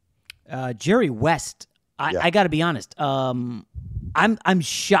incredibly warm. Jerry West, I got to be honest. I'm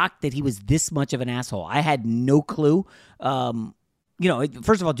shocked that he was this much of an asshole. I had no clue.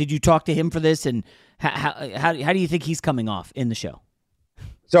 First of all, did you talk to him for this? And How do you think he's coming off in the show?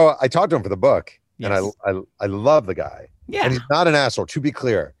 So I talked to him for the book, Yes. and I love the guy. Yeah. And he's not an asshole. To be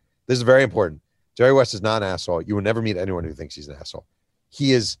clear, this is very important. Jerry West is not an asshole. You will never meet anyone who thinks he's an asshole.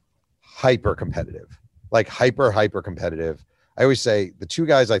 He is hyper competitive, like hyper competitive. I always say the two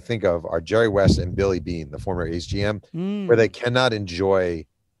guys I think of are Jerry West and Billy Beane, the former A's GM, where they cannot enjoy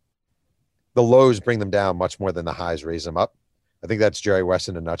the lows, bring them down much more than the highs raise them up. I think that's Jerry West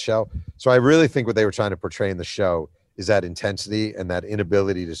in a nutshell. So I really think what they were trying to portray in the show is that intensity and that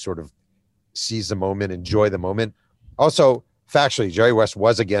inability to sort of seize the moment, enjoy the moment. Also, factually, Jerry West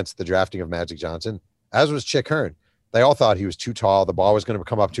was against the drafting of Magic Johnson, as was Chick Hearn. They all thought he was too tall. The ball was going to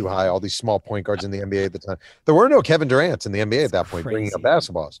come up too high. All these small point guards in the NBA at the time. There were no Kevin Durants in the NBA at that point, bringing up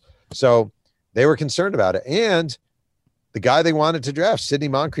basketballs. So they were concerned about it. And the guy they wanted to draft, Sidney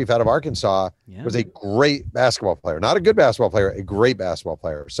Moncrief out of Arkansas, was a great basketball player. Not a good basketball player, a great basketball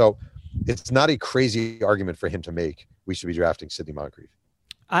player. So it's not a crazy argument for him to make. We should be drafting Sidney Moncrief.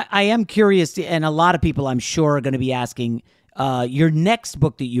 I am curious, and a lot of people I'm sure are going to be asking, your next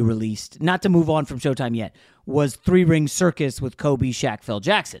book that you released, not to move on from Showtime yet, was Three Ring Circus with Kobe, Shaq, Phil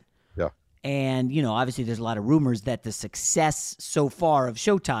Jackson. Yeah. And, obviously there's a lot of rumors that the success so far of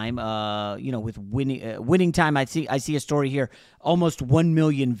Showtime, with Winning Time, I see a story here, almost 1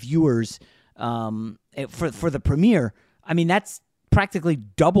 million viewers for the premiere. I mean, that's practically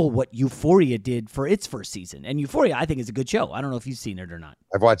double what Euphoria did for its first season. And Euphoria, I think, is a good show. I don't know if you've seen it or not.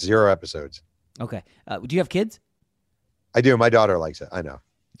 I've watched 0 episodes. Okay. Do you have kids? I do. My daughter likes it. I know.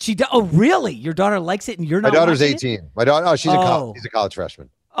 Oh, really? Your daughter likes it and you're not? My daughter's watching 18. My daughter, she's a college freshman.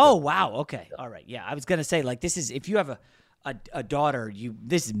 Oh, wow. Okay. All right. Yeah. I was going to say, this is, if you have a daughter,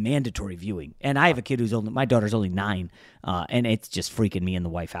 this is mandatory viewing. And I have a kid my daughter's only 9, and it's just freaking me and the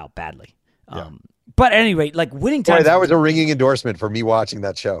wife out badly. But at any rate, Winning Time. Boy, that was a ringing endorsement for me watching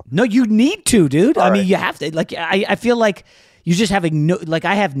that show. No, you need to, dude. All I mean, right. you have to. I feel like you're just having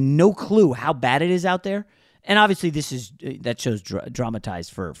I have no clue how bad it is out there. And obviously, that show's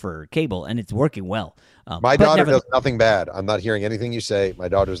dramatized for cable, and it's working well. My daughter does nothing bad. I'm not hearing anything you say. My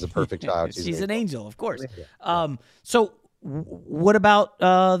daughter's the perfect child. She's an angel, of course. So, what about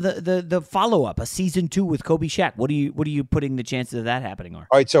the follow up, a season 2 with Kobe Shaq? What are you putting the chances of that happening are?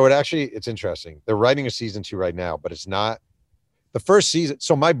 All right, so it's interesting. They're writing a season 2 right now, but it's not the first season.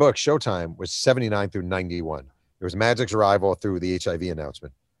 So my book Showtime was 79 through 91. It was Magic's arrival through the HIV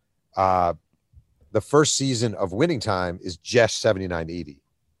announcement. The first season of Winning Time is just 79 to 80.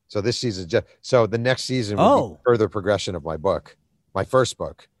 So this season, so the next season will be further progression of my book, my first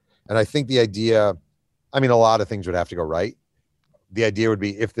book. And I think the idea, I mean, a lot of things would have to go right. The idea would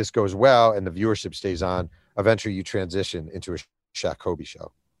be if this goes well and the viewership stays on, eventually you transition into a Shaq Kobe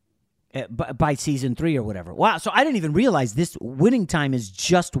show. By season 3 or whatever. Wow. So I didn't even realize this Winning Time is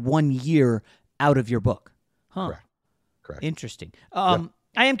just 1 year out of your book. Huh. Correct. Interesting.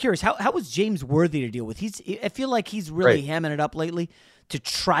 I am curious, how was James Worthy to deal with? I feel like he's really hamming it up lately to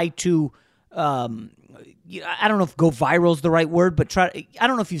try to, I don't know if go viral is the right word, but I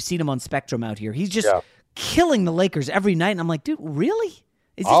don't know if you've seen him on Spectrum out here. He's just killing the Lakers every night. And I'm like, dude, really?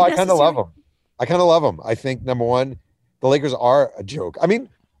 I kind of love him. I think, number one, the Lakers are a joke. I mean,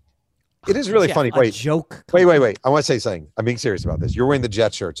 it is really funny. Wait, joke. Wait. I want to say something. I'm being serious about this. You're wearing the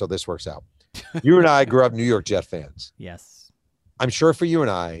Jet shirt, so this works out. You and I grew up New York Jet fans. Yes. I'm sure for you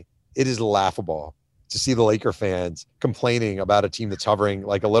and I, it is laughable to see the Laker fans complaining about a team that's hovering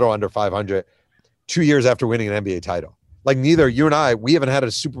a little under 500 2 years after winning an NBA title. Neither you and I, we haven't had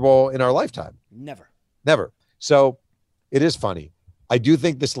a Super Bowl in our lifetime. Never. So it is funny. I do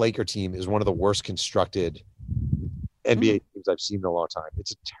think this Laker team is one of the worst constructed NBA teams I've seen in a long time.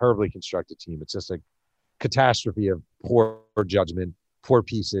 It's a terribly constructed team. It's just a catastrophe of poor judgment, poor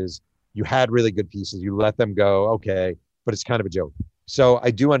pieces. You had really good pieces. You let them go. Okay. But it's kind of a joke. So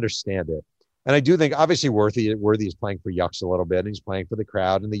I do understand it. And I do think, obviously, Worthy is playing for yucks a little bit, and he's playing for the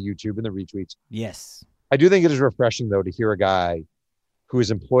crowd and the YouTube and the retweets. Yes. I do think it is refreshing, though, to hear a guy who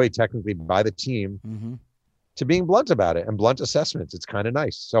is employed technically by the team to being blunt about it and blunt assessments. It's kind of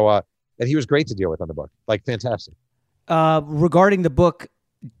nice. So, and he was great to deal with on the book. Fantastic. Regarding the book,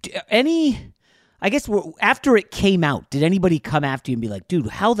 I guess after it came out, did anybody come after you and be like, dude,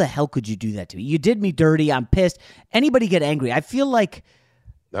 how the hell could you do that to me? You did me dirty. I'm pissed. Anybody get angry? I feel like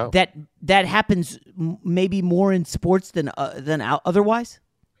that happens maybe more in sports than otherwise.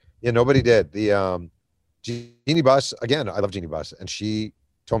 Yeah, nobody did. The Jeannie Buss, again, I love Jeannie Buss, and she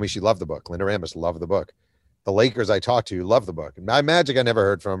told me she loved the book. Linda Rambis loved the book. The Lakers I talked to loved the book. Magic I never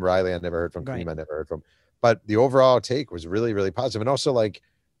heard from. Riley I never heard from. Kareem I never heard from. But the overall take was really, really positive. And also, I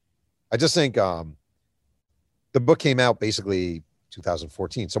just think the book came out basically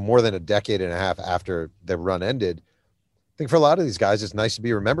 2014. So more than a decade and a half after the run ended, I think for a lot of these guys, it's nice to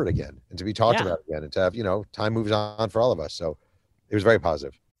be remembered again and to be talked about again and to have, time moves on for all of us. So it was very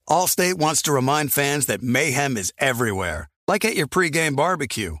positive. Allstate wants to remind fans that mayhem is everywhere, like at your pregame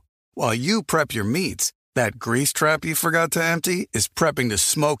barbecue. While you prep your meats, that grease trap you forgot to empty is prepping to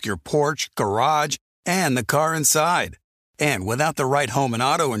smoke your porch, garage, and the car inside. And without the right home and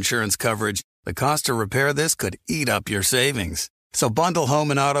auto insurance coverage, the cost to repair this could eat up your savings. So bundle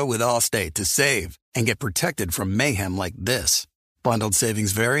home and auto with Allstate to save and get protected from mayhem like this. Bundled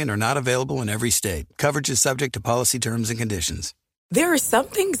savings vary and are not available in every state. Coverage is subject to policy terms and conditions. There are some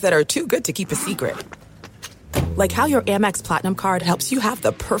things that are too good to keep a secret. Like how your Amex Platinum card helps you have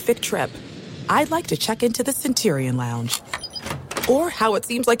the perfect trip. I'd like to check into the Centurion Lounge. Or how it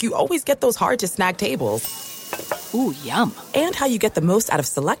seems like you always get those hard-to-snag tables. Ooh, yum. And how you get the most out of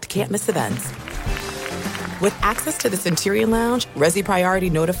select can't-miss events. With access to the Centurion Lounge, Resi Priority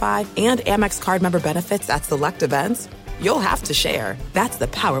Notify, and Amex card member benefits at select events, you'll have to share. That's the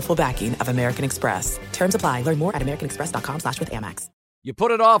powerful backing of American Express. Terms apply. Learn more at americanexpress.com/withAmex. You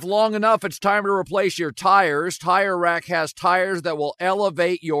put it off long enough, it's time to replace your tires. Tire Rack has tires that will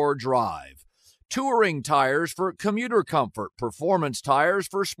elevate your drive. Touring tires for commuter comfort, performance tires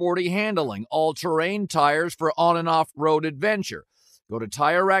for sporty handling, all-terrain tires for on- and off-road adventure. Go to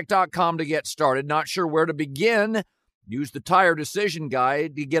TireRack.com to get started. Not sure where to begin? Use the Tire Decision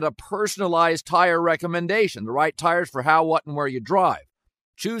Guide to get a personalized tire recommendation, the right tires for how, what, and where you drive.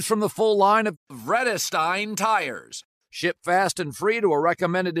 Choose from the full line of Vredestein tires. Ship fast and free to a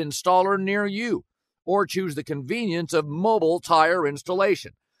recommended installer near you. Or choose the convenience of mobile tire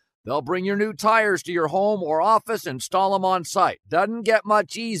installation. They'll bring your new tires to your home or office, install them on site. Doesn't get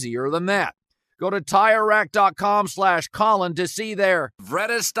much easier than that. Go to TireRack.com/Colin to see their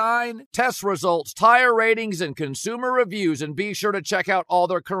Vredestein test results, tire ratings, and consumer reviews, and be sure to check out all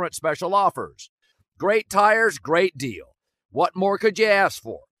their current special offers. Great tires, great deal. What more could you ask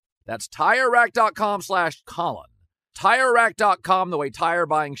for? That's TireRack.com/Colin. TireRack.com, the way tire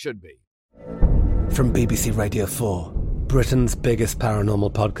buying should be. From BBC Radio 4, Britain's biggest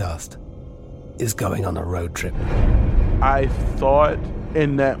paranormal podcast is going on a road trip. I thought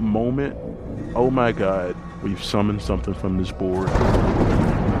in that moment, oh my God, we've summoned something from this board.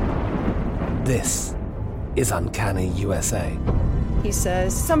 This is Uncanny USA. He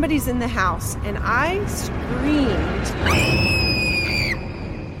says, somebody's in the house, and I screamed.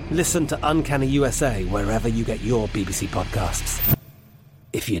 Listen to Uncanny USA wherever you get your BBC podcasts,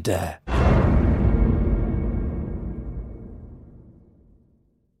 if you dare.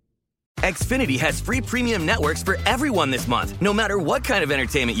 Xfinity has free premium networks for everyone this month, no matter what kind of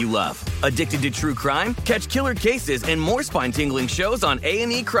entertainment you love. Addicted to true crime? Catch killer cases and more spine-tingling shows on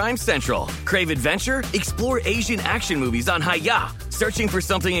A&E Crime Central. Crave adventure? Explore Asian action movies on Hi-YAH. Searching for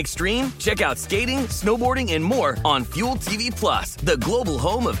something extreme? Check out skating, snowboarding, and more on Fuel TV Plus, the global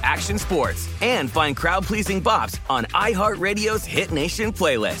home of action sports. And find crowd-pleasing bops on iHeartRadio's Hit Nation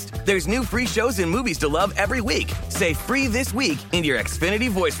playlist. There's new free shows and movies to love every week. Say free this week in your Xfinity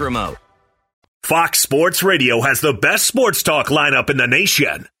voice remote. Fox Sports Radio has the best sports talk lineup in the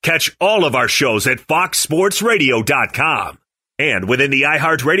nation. Catch all of our shows at foxsportsradio.com. And within the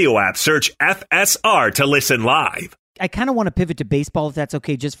iHeartRadio app, search FSR to listen live. I kind of want to pivot to baseball, if that's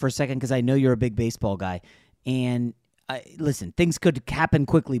okay, just for a second, because I know you're a big baseball guy. And listen, things could happen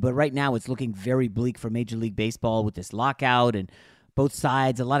quickly, but right now it's looking very bleak for Major League Baseball with this lockout and both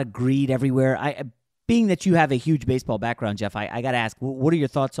sides, a lot of greed everywhere. Being that you have a huge baseball background, Jeff, I got to ask, what are your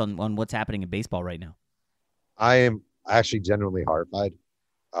thoughts on what's happening in baseball right now? I am actually genuinely horrified.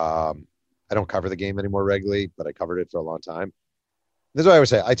 I don't cover the game anymore regularly, but I covered it for a long time. This is what I would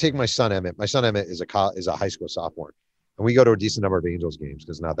say. I take my son Emmett. My son Emmett is a high school sophomore, and we go to a decent number of Angels games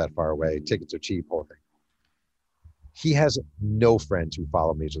because it's not that far away. Tickets are cheap, whole thing. He has no friends who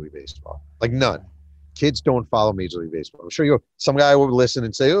follow Major League Baseball, like none. Kids don't follow Major League Baseball. I'm sure some guy will listen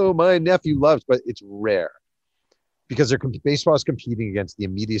and say, "Oh, my nephew loves," but it's rare because baseball is competing against the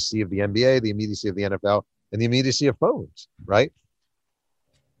immediacy of the NBA, the immediacy of the NFL, and the immediacy of phones. Right?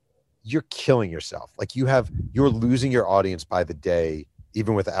 You're killing yourself. Like you're losing your audience by the day,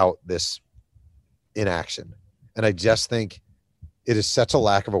 even without this inaction. And I just think it is such a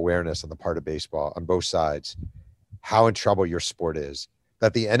lack of awareness on the part of baseball on both sides, how in trouble your sport is,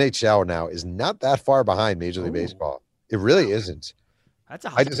 that the NHL now is not that far behind Major League Baseball. It really isn't.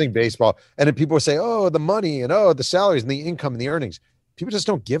 I just think baseball, and then people say, oh, the money and the salaries and the income and the earnings. People just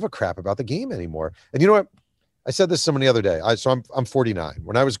don't give a crap about the game anymore. And you know what? I said this to someone the other day. I'm 49.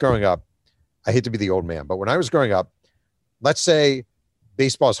 When I was growing up, I hate to be the old man, but when I was growing up, let's say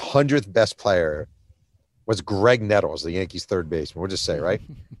baseball's 100th best player was Greg Nettles, the Yankees' third baseman. We'll just say, right?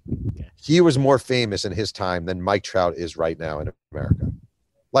 He was more famous in his time than Mike Trout is right now in America.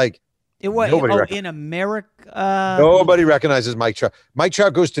 Like, in America, nobody recognizes Mike Trout. Mike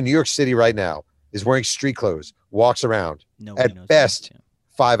Trout goes to New York City right now, is wearing street clothes, walks around. At best,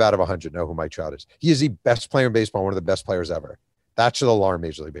 5 out of 100 know who Mike Trout is. He is the best player in baseball, one of the best players ever. That should alarm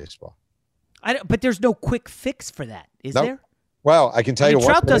Major League Baseball. But there's no quick fix for that, is there? Well, I can tell you what.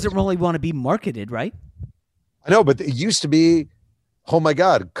 Trout doesn't really want to be marketed, right? I know, but it used to be, oh my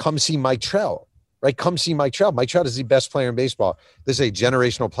God, come see Mike Trout, right? Come see Mike Trout. Mike Trout is the best player in baseball. This is a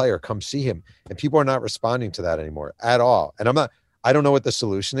generational player. Come see him. And people are not responding to that anymore at all. And I don't know what the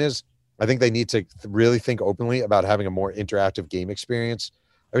solution is. I think they need to really think openly about having a more interactive game experience.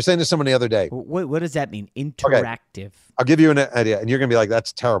 I was saying to someone the other day. What does that mean? Interactive. Okay. I'll give you an idea, and you're going to be like,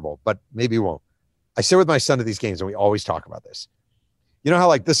 that's terrible, but maybe you won't. I sit with my son at these games, and we always talk about this. You know how,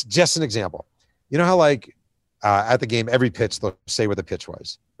 like, this, just an example. You know how, like, at the game, every pitch, they'll say what the pitch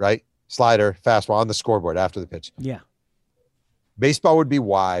was, right? Slider, fastball on the scoreboard after the pitch. Yeah. Baseball would be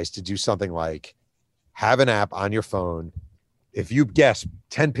wise to do something like have an app on your phone. If you guess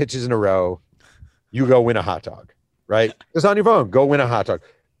 10 pitches in a row, you go win a hot dog, right? Just on your phone, go win a hot dog.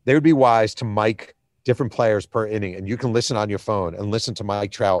 They would be wise to mic different players per inning, and you can listen on your phone and listen to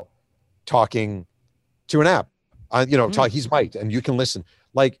Mike Trout talking to an app. He's mic'd, and you can listen.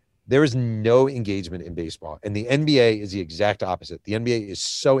 Like, there is no engagement in baseball, and the NBA is the exact opposite. The NBA is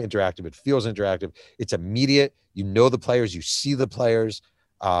so interactive. It feels interactive. It's immediate. You know the players. You see the players.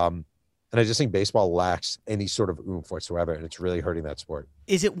 And I just think baseball lacks any sort of oomph whatsoever, and it's really hurting that sport.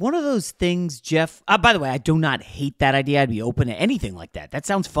 Is it one of those things, Jeff? By the way, I do not hate that idea. I'd be open to anything like that. That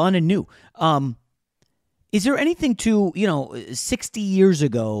sounds fun and new. Is there anything to, 60 years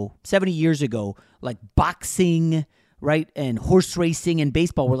ago, 70 years ago, like boxing, right, and horse racing and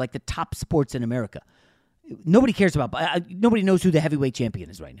baseball were like the top sports in America? Nobody cares about, nobody knows who the heavyweight champion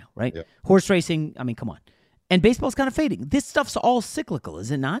is right now, right? Yeah. Horse racing, I mean, come on. And baseball's kind of fading. This stuff's all cyclical,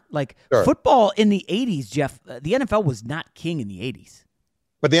 is it not? Like, sure. Football in the 80s, Jeff, the NFL was not king in the 80s.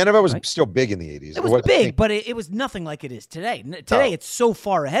 But the NFL was still big in the 80s. It was big, but it was nothing like it is today. Today, It's so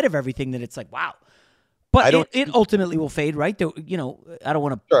far ahead of everything that it's like, wow. But it ultimately will fade, right? I don't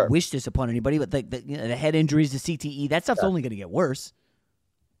want to wish this upon anybody, but the head injuries, the CTE, that stuff's only going to get worse.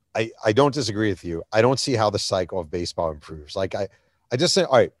 I don't disagree with you. I don't see how the cycle of baseball improves. Like, I just say,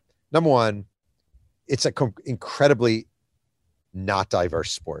 all right, number one, it's an incredibly not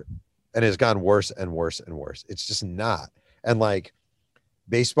diverse sport, and it's gone worse and worse and worse. It's just not. And like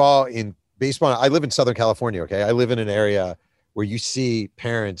baseball, I live in Southern California. Okay. I live in an area where you see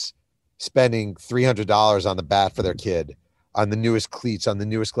parents spending $300 on the bat for their kid, on the newest cleats, on the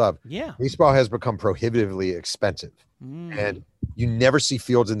newest glove. Yeah. Baseball has become prohibitively expensive. And you never see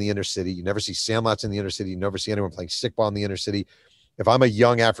fields in the inner city. You never see sandlots in the inner city. You never see anyone playing stickball in the inner city. If I'm a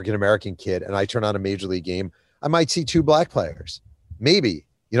young African-American kid and I turn on a major league game, I might see 2 black players. Maybe,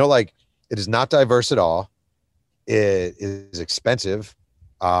 it is not diverse at all. It is expensive.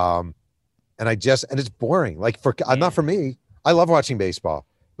 And it's boring. Not for me. I love watching baseball,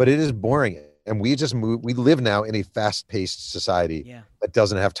 but it is boring. And we live now in a fast-paced society that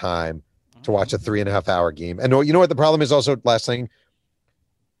doesn't have time to watch a 3.5-hour game. And you know what the problem is also, last thing?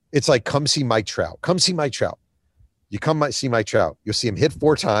 It's like, come see Mike Trout. Come see Mike Trout. You see Mike Trout. You'll see him hit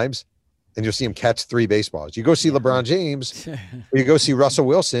 4 times, and you'll see him catch 3 baseballs. You go see LeBron James, or you go see Russell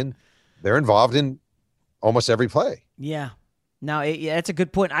Wilson. They're involved in almost every play. Yeah. No, that's a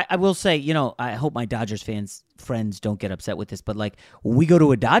good point. I will say, I hope my Dodgers friends don't get upset with this, but like when we go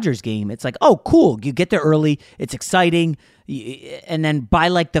to a Dodgers game, it's like, oh, cool. You get there early. It's exciting. And then by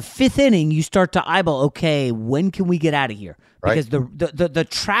like the 5th inning, you start to eyeball, okay, when can we get out of here? Because the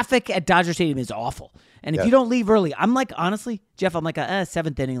traffic at Dodger Stadium is awful. And if you don't leave early, I'm like, honestly, Jeff, I'm like,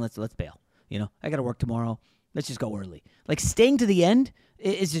 7th inning, let's bail. I got to work tomorrow. Let's just go early. Like, staying to the end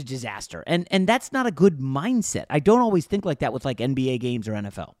is a disaster. And that's not a good mindset. I don't always think like that with like NBA games or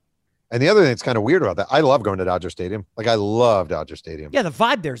NFL. And the other thing that's kind of weird about that, I love going to Dodger Stadium. Like, I love Dodger Stadium. Yeah, the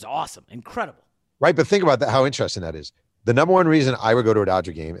vibe there is awesome. Incredible. Right, but think about that, how interesting that is. The number one reason I would go to a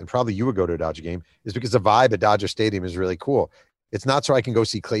Dodger game, and probably you would go to a Dodger game, is because the vibe at Dodger Stadium is really cool. It's not so I can go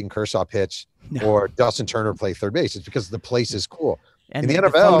see Clayton Kershaw pitch or Dustin Turner play third base. It's because the place is cool. And in the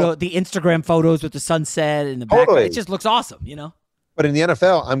NFL, the Instagram photos with the sunset in the background, it just looks awesome, But in the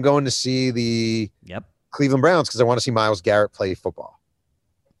NFL, I'm going to see the Cleveland Browns because I want to see Myles Garrett play football.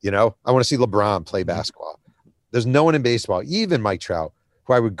 I want to see LeBron play basketball. There's no one in baseball, even Mike Trout,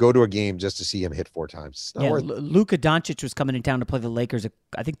 who I would go to a game just to see him hit 4 times. It's not worth it. Luka Doncic was coming in town to play the Lakers,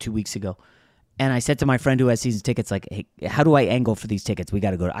 I think 2 weeks ago. And I said to my friend who has season tickets, like, hey, how do I angle for these tickets? I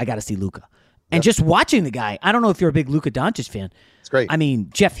got to see Luka. And just watching the guy, I don't know if you're a big Luka Doncic fan. It's great. I mean,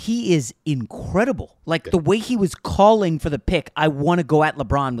 Jeff, he is incredible. Like the way he was calling for the pick, I want to go at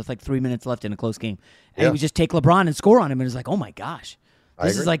LeBron with like 3 minutes left in a close game. And he would just take LeBron and score on him. And it's like, oh my gosh.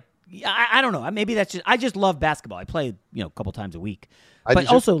 This is like, I don't know. Maybe that's just, I just love basketball. I play, a couple times a week. But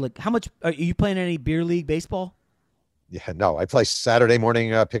also, like, how much, are you playing any beer league baseball? Yeah, no, I play Saturday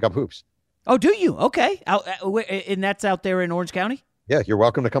morning pickup hoops. Oh, do you? Okay. And that's out there in Orange County? Yeah, you're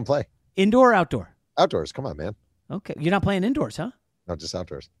welcome to come play. Indoor or outdoor? Outdoors. Come on, man. Okay. You're not playing indoors, huh? No, just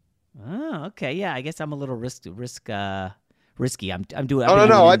outdoors. Oh, okay. Yeah, I guess I'm a little risky. I'm doing.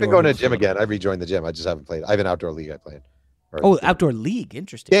 No. I've been going to the gym again. I rejoined the gym. I just haven't played. I have an outdoor league I play in. Outdoor league.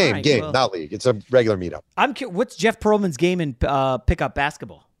 Interesting. Game, not league. It's a regular meetup. I'm curious, what's Jeff Pearlman's game in pickup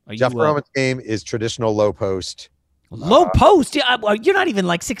basketball? Jeff Pearlman's game is traditional low post. Low post? Yeah, you're not even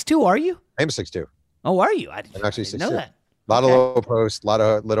like 6'2", are you? I'm 6'2". Oh, are you? I'm actually 6'2". Know that. A lot of low post, a lot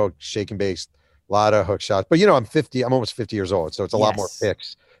of little shake and bakes, a lot of hook shots. But I'm I'm almost 50 years old, so it's a lot more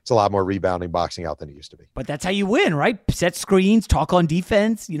picks. It's a lot more rebounding, boxing out than it used to be. But that's how you win, right? Set screens, talk on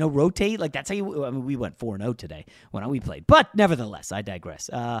defense, rotate. Like that's how you. I mean, we went 4-0 today when we played. But nevertheless, I digress.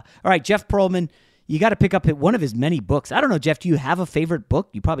 All right, Jeff Pearlman, you got to pick up one of his many books. I don't know, Jeff. Do you have a favorite book?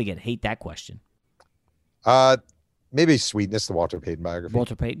 You probably hate that question. Maybe Sweetness, the Walter Payton biography.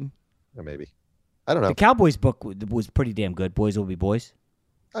 Walter Payton? Or maybe. I don't know. The Cowboys book was pretty damn good. Boys Will Be Boys.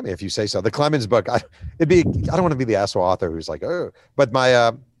 I mean, if you say so. The Clemens book, I don't want to be the asshole author who's like, oh, but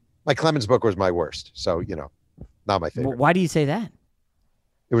my Clemens book was my worst. So, not my favorite. Well, why do you say that?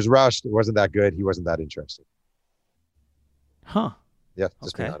 It was rushed. It wasn't that good. He wasn't that interesting. Huh. Yeah,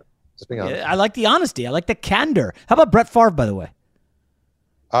 just being honest. Yeah, I like the honesty. I like the candor. How about Brett Favre, by the way?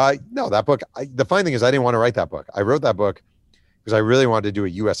 No, that book. The funny thing is, I didn't want to write that book. I wrote that book because I really wanted to do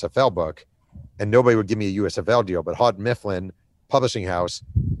a USFL book, and nobody would give me a USFL deal. But Houghton Mifflin Publishing House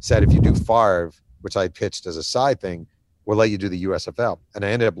said, if you do Favre, which I pitched as a side thing, we'll let you do the USFL. And I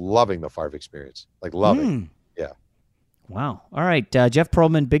ended up loving the Favre experience, like loving. Yeah. Wow. All right, Jeff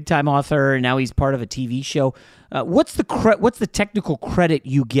Pearlman, big time author. Now he's part of a TV show. What's the technical credit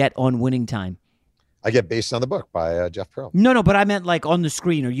you get on Winning Time? I get based on the book by Jeff Pearlman. No, but I meant like on the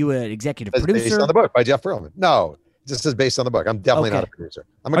screen. Are you an executive producer? Based on the book by Jeff Pearlman. No, it just says based on the book. I'm definitely not a producer.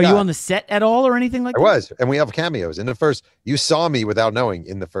 I'm a guy. Are you on the set at all or anything like that? I was, and we have cameos. In the first, you saw me without knowing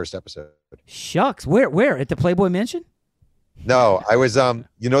in the first episode. Shucks. Where? At the Playboy Mansion? No, I was,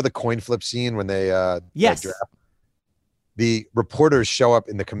 the coin flip scene when they yes. Draft? The reporters show up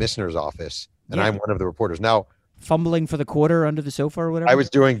in the commissioner's office, and I'm one of the reporters. Now, fumbling for the quarter under the sofa or whatever? I was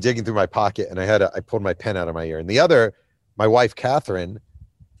digging through my pocket, and I pulled my pen out of my ear. And the other, my wife, Catherine,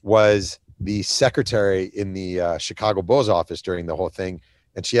 was the secretary in the Chicago Bulls office during the whole thing,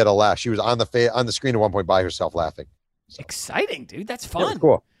 and she had a laugh. She was on the screen at one point by herself laughing. So. Exciting, dude. That's fun. Yeah, it was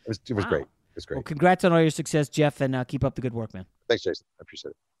cool. It was great. It was great. Well, congrats on all your success, Jeff, and keep up the good work, man. Thanks, Jason. I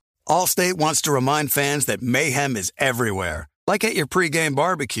appreciate it. Allstate wants to remind fans that mayhem is everywhere, like at your pregame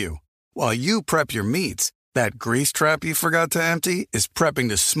barbecue. While you prep your meats, that grease trap you forgot to empty is prepping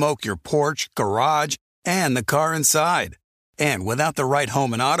to smoke your porch, garage, and the car inside. And without the right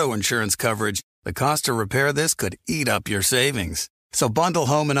home and auto insurance coverage, the cost to repair this could eat up your savings. So bundle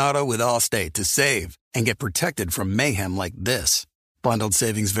home and auto with Allstate to save and get protected from mayhem like this. Bundled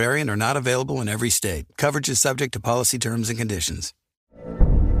savings vary and are not available in every state. Coverage is subject to policy terms and conditions.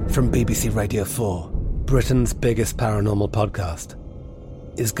 From BBC Radio 4, Britain's biggest paranormal podcast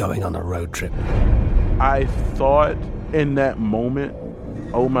is going on a road trip. I thought in that moment,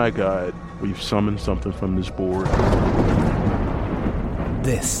 oh my God, we've summoned something from this board.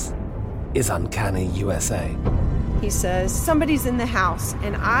 This is Uncanny USA. He says, somebody's in the house,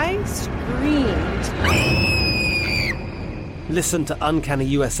 and I screamed. Listen to Uncanny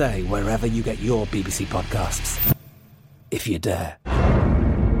USA wherever you get your BBC podcasts, if you dare.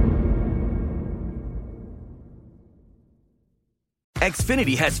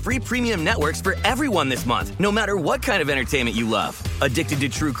 Xfinity has free premium networks for everyone this month, no matter what kind of entertainment you love. Addicted to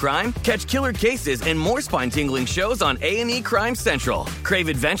true crime? Catch killer cases and more spine-tingling shows on A&E Crime Central. Crave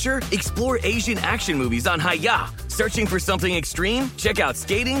adventure? Explore Asian action movies on Hi-YAH. Searching for something extreme? Check out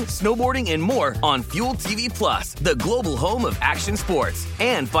skating, snowboarding, and more on Fuel TV Plus, the global home of action sports.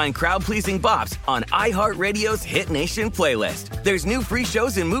 And find crowd-pleasing bops on iHeartRadio's Hit Nation playlist. There's new free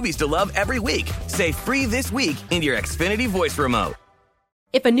shows and movies to love every week. Say free this week in your Xfinity voice remote.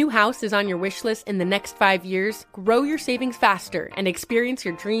 If a new house is on your wish list in the next 5 years, grow your savings faster and experience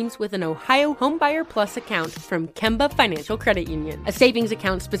your dreams with an Ohio Homebuyer Plus account from Kemba Financial Credit Union. A savings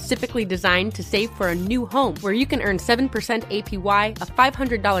account specifically designed to save for a new home, where you can earn 7% APY,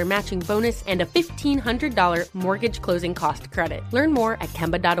 a $500 matching bonus, and a $1,500 mortgage closing cost credit. Learn more at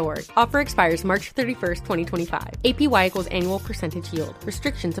Kemba.org. Offer expires March 31st, 2025. APY equals annual percentage yield.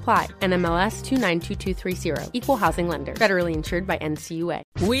 Restrictions apply. NMLS 292230. Equal housing lender. Federally insured by NCUA.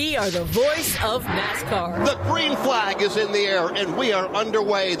 We are the voice of NASCAR. The green flag is in the air, and we are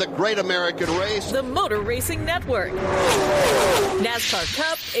underway. The Great American Race. The Motor Racing Network. NASCAR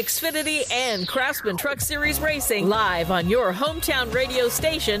Cup, Xfinity, and Craftsman Truck Series Racing live on your hometown radio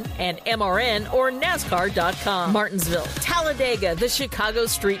station and MRN or NASCAR.com. Martinsville, Talladega, the Chicago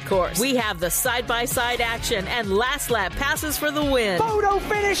Street Course. We have the side-by-side action and last lap passes for the win. Photo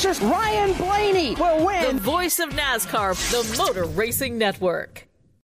finishes. Ryan Blaney will win. The voice of NASCAR, the Motor Racing Network.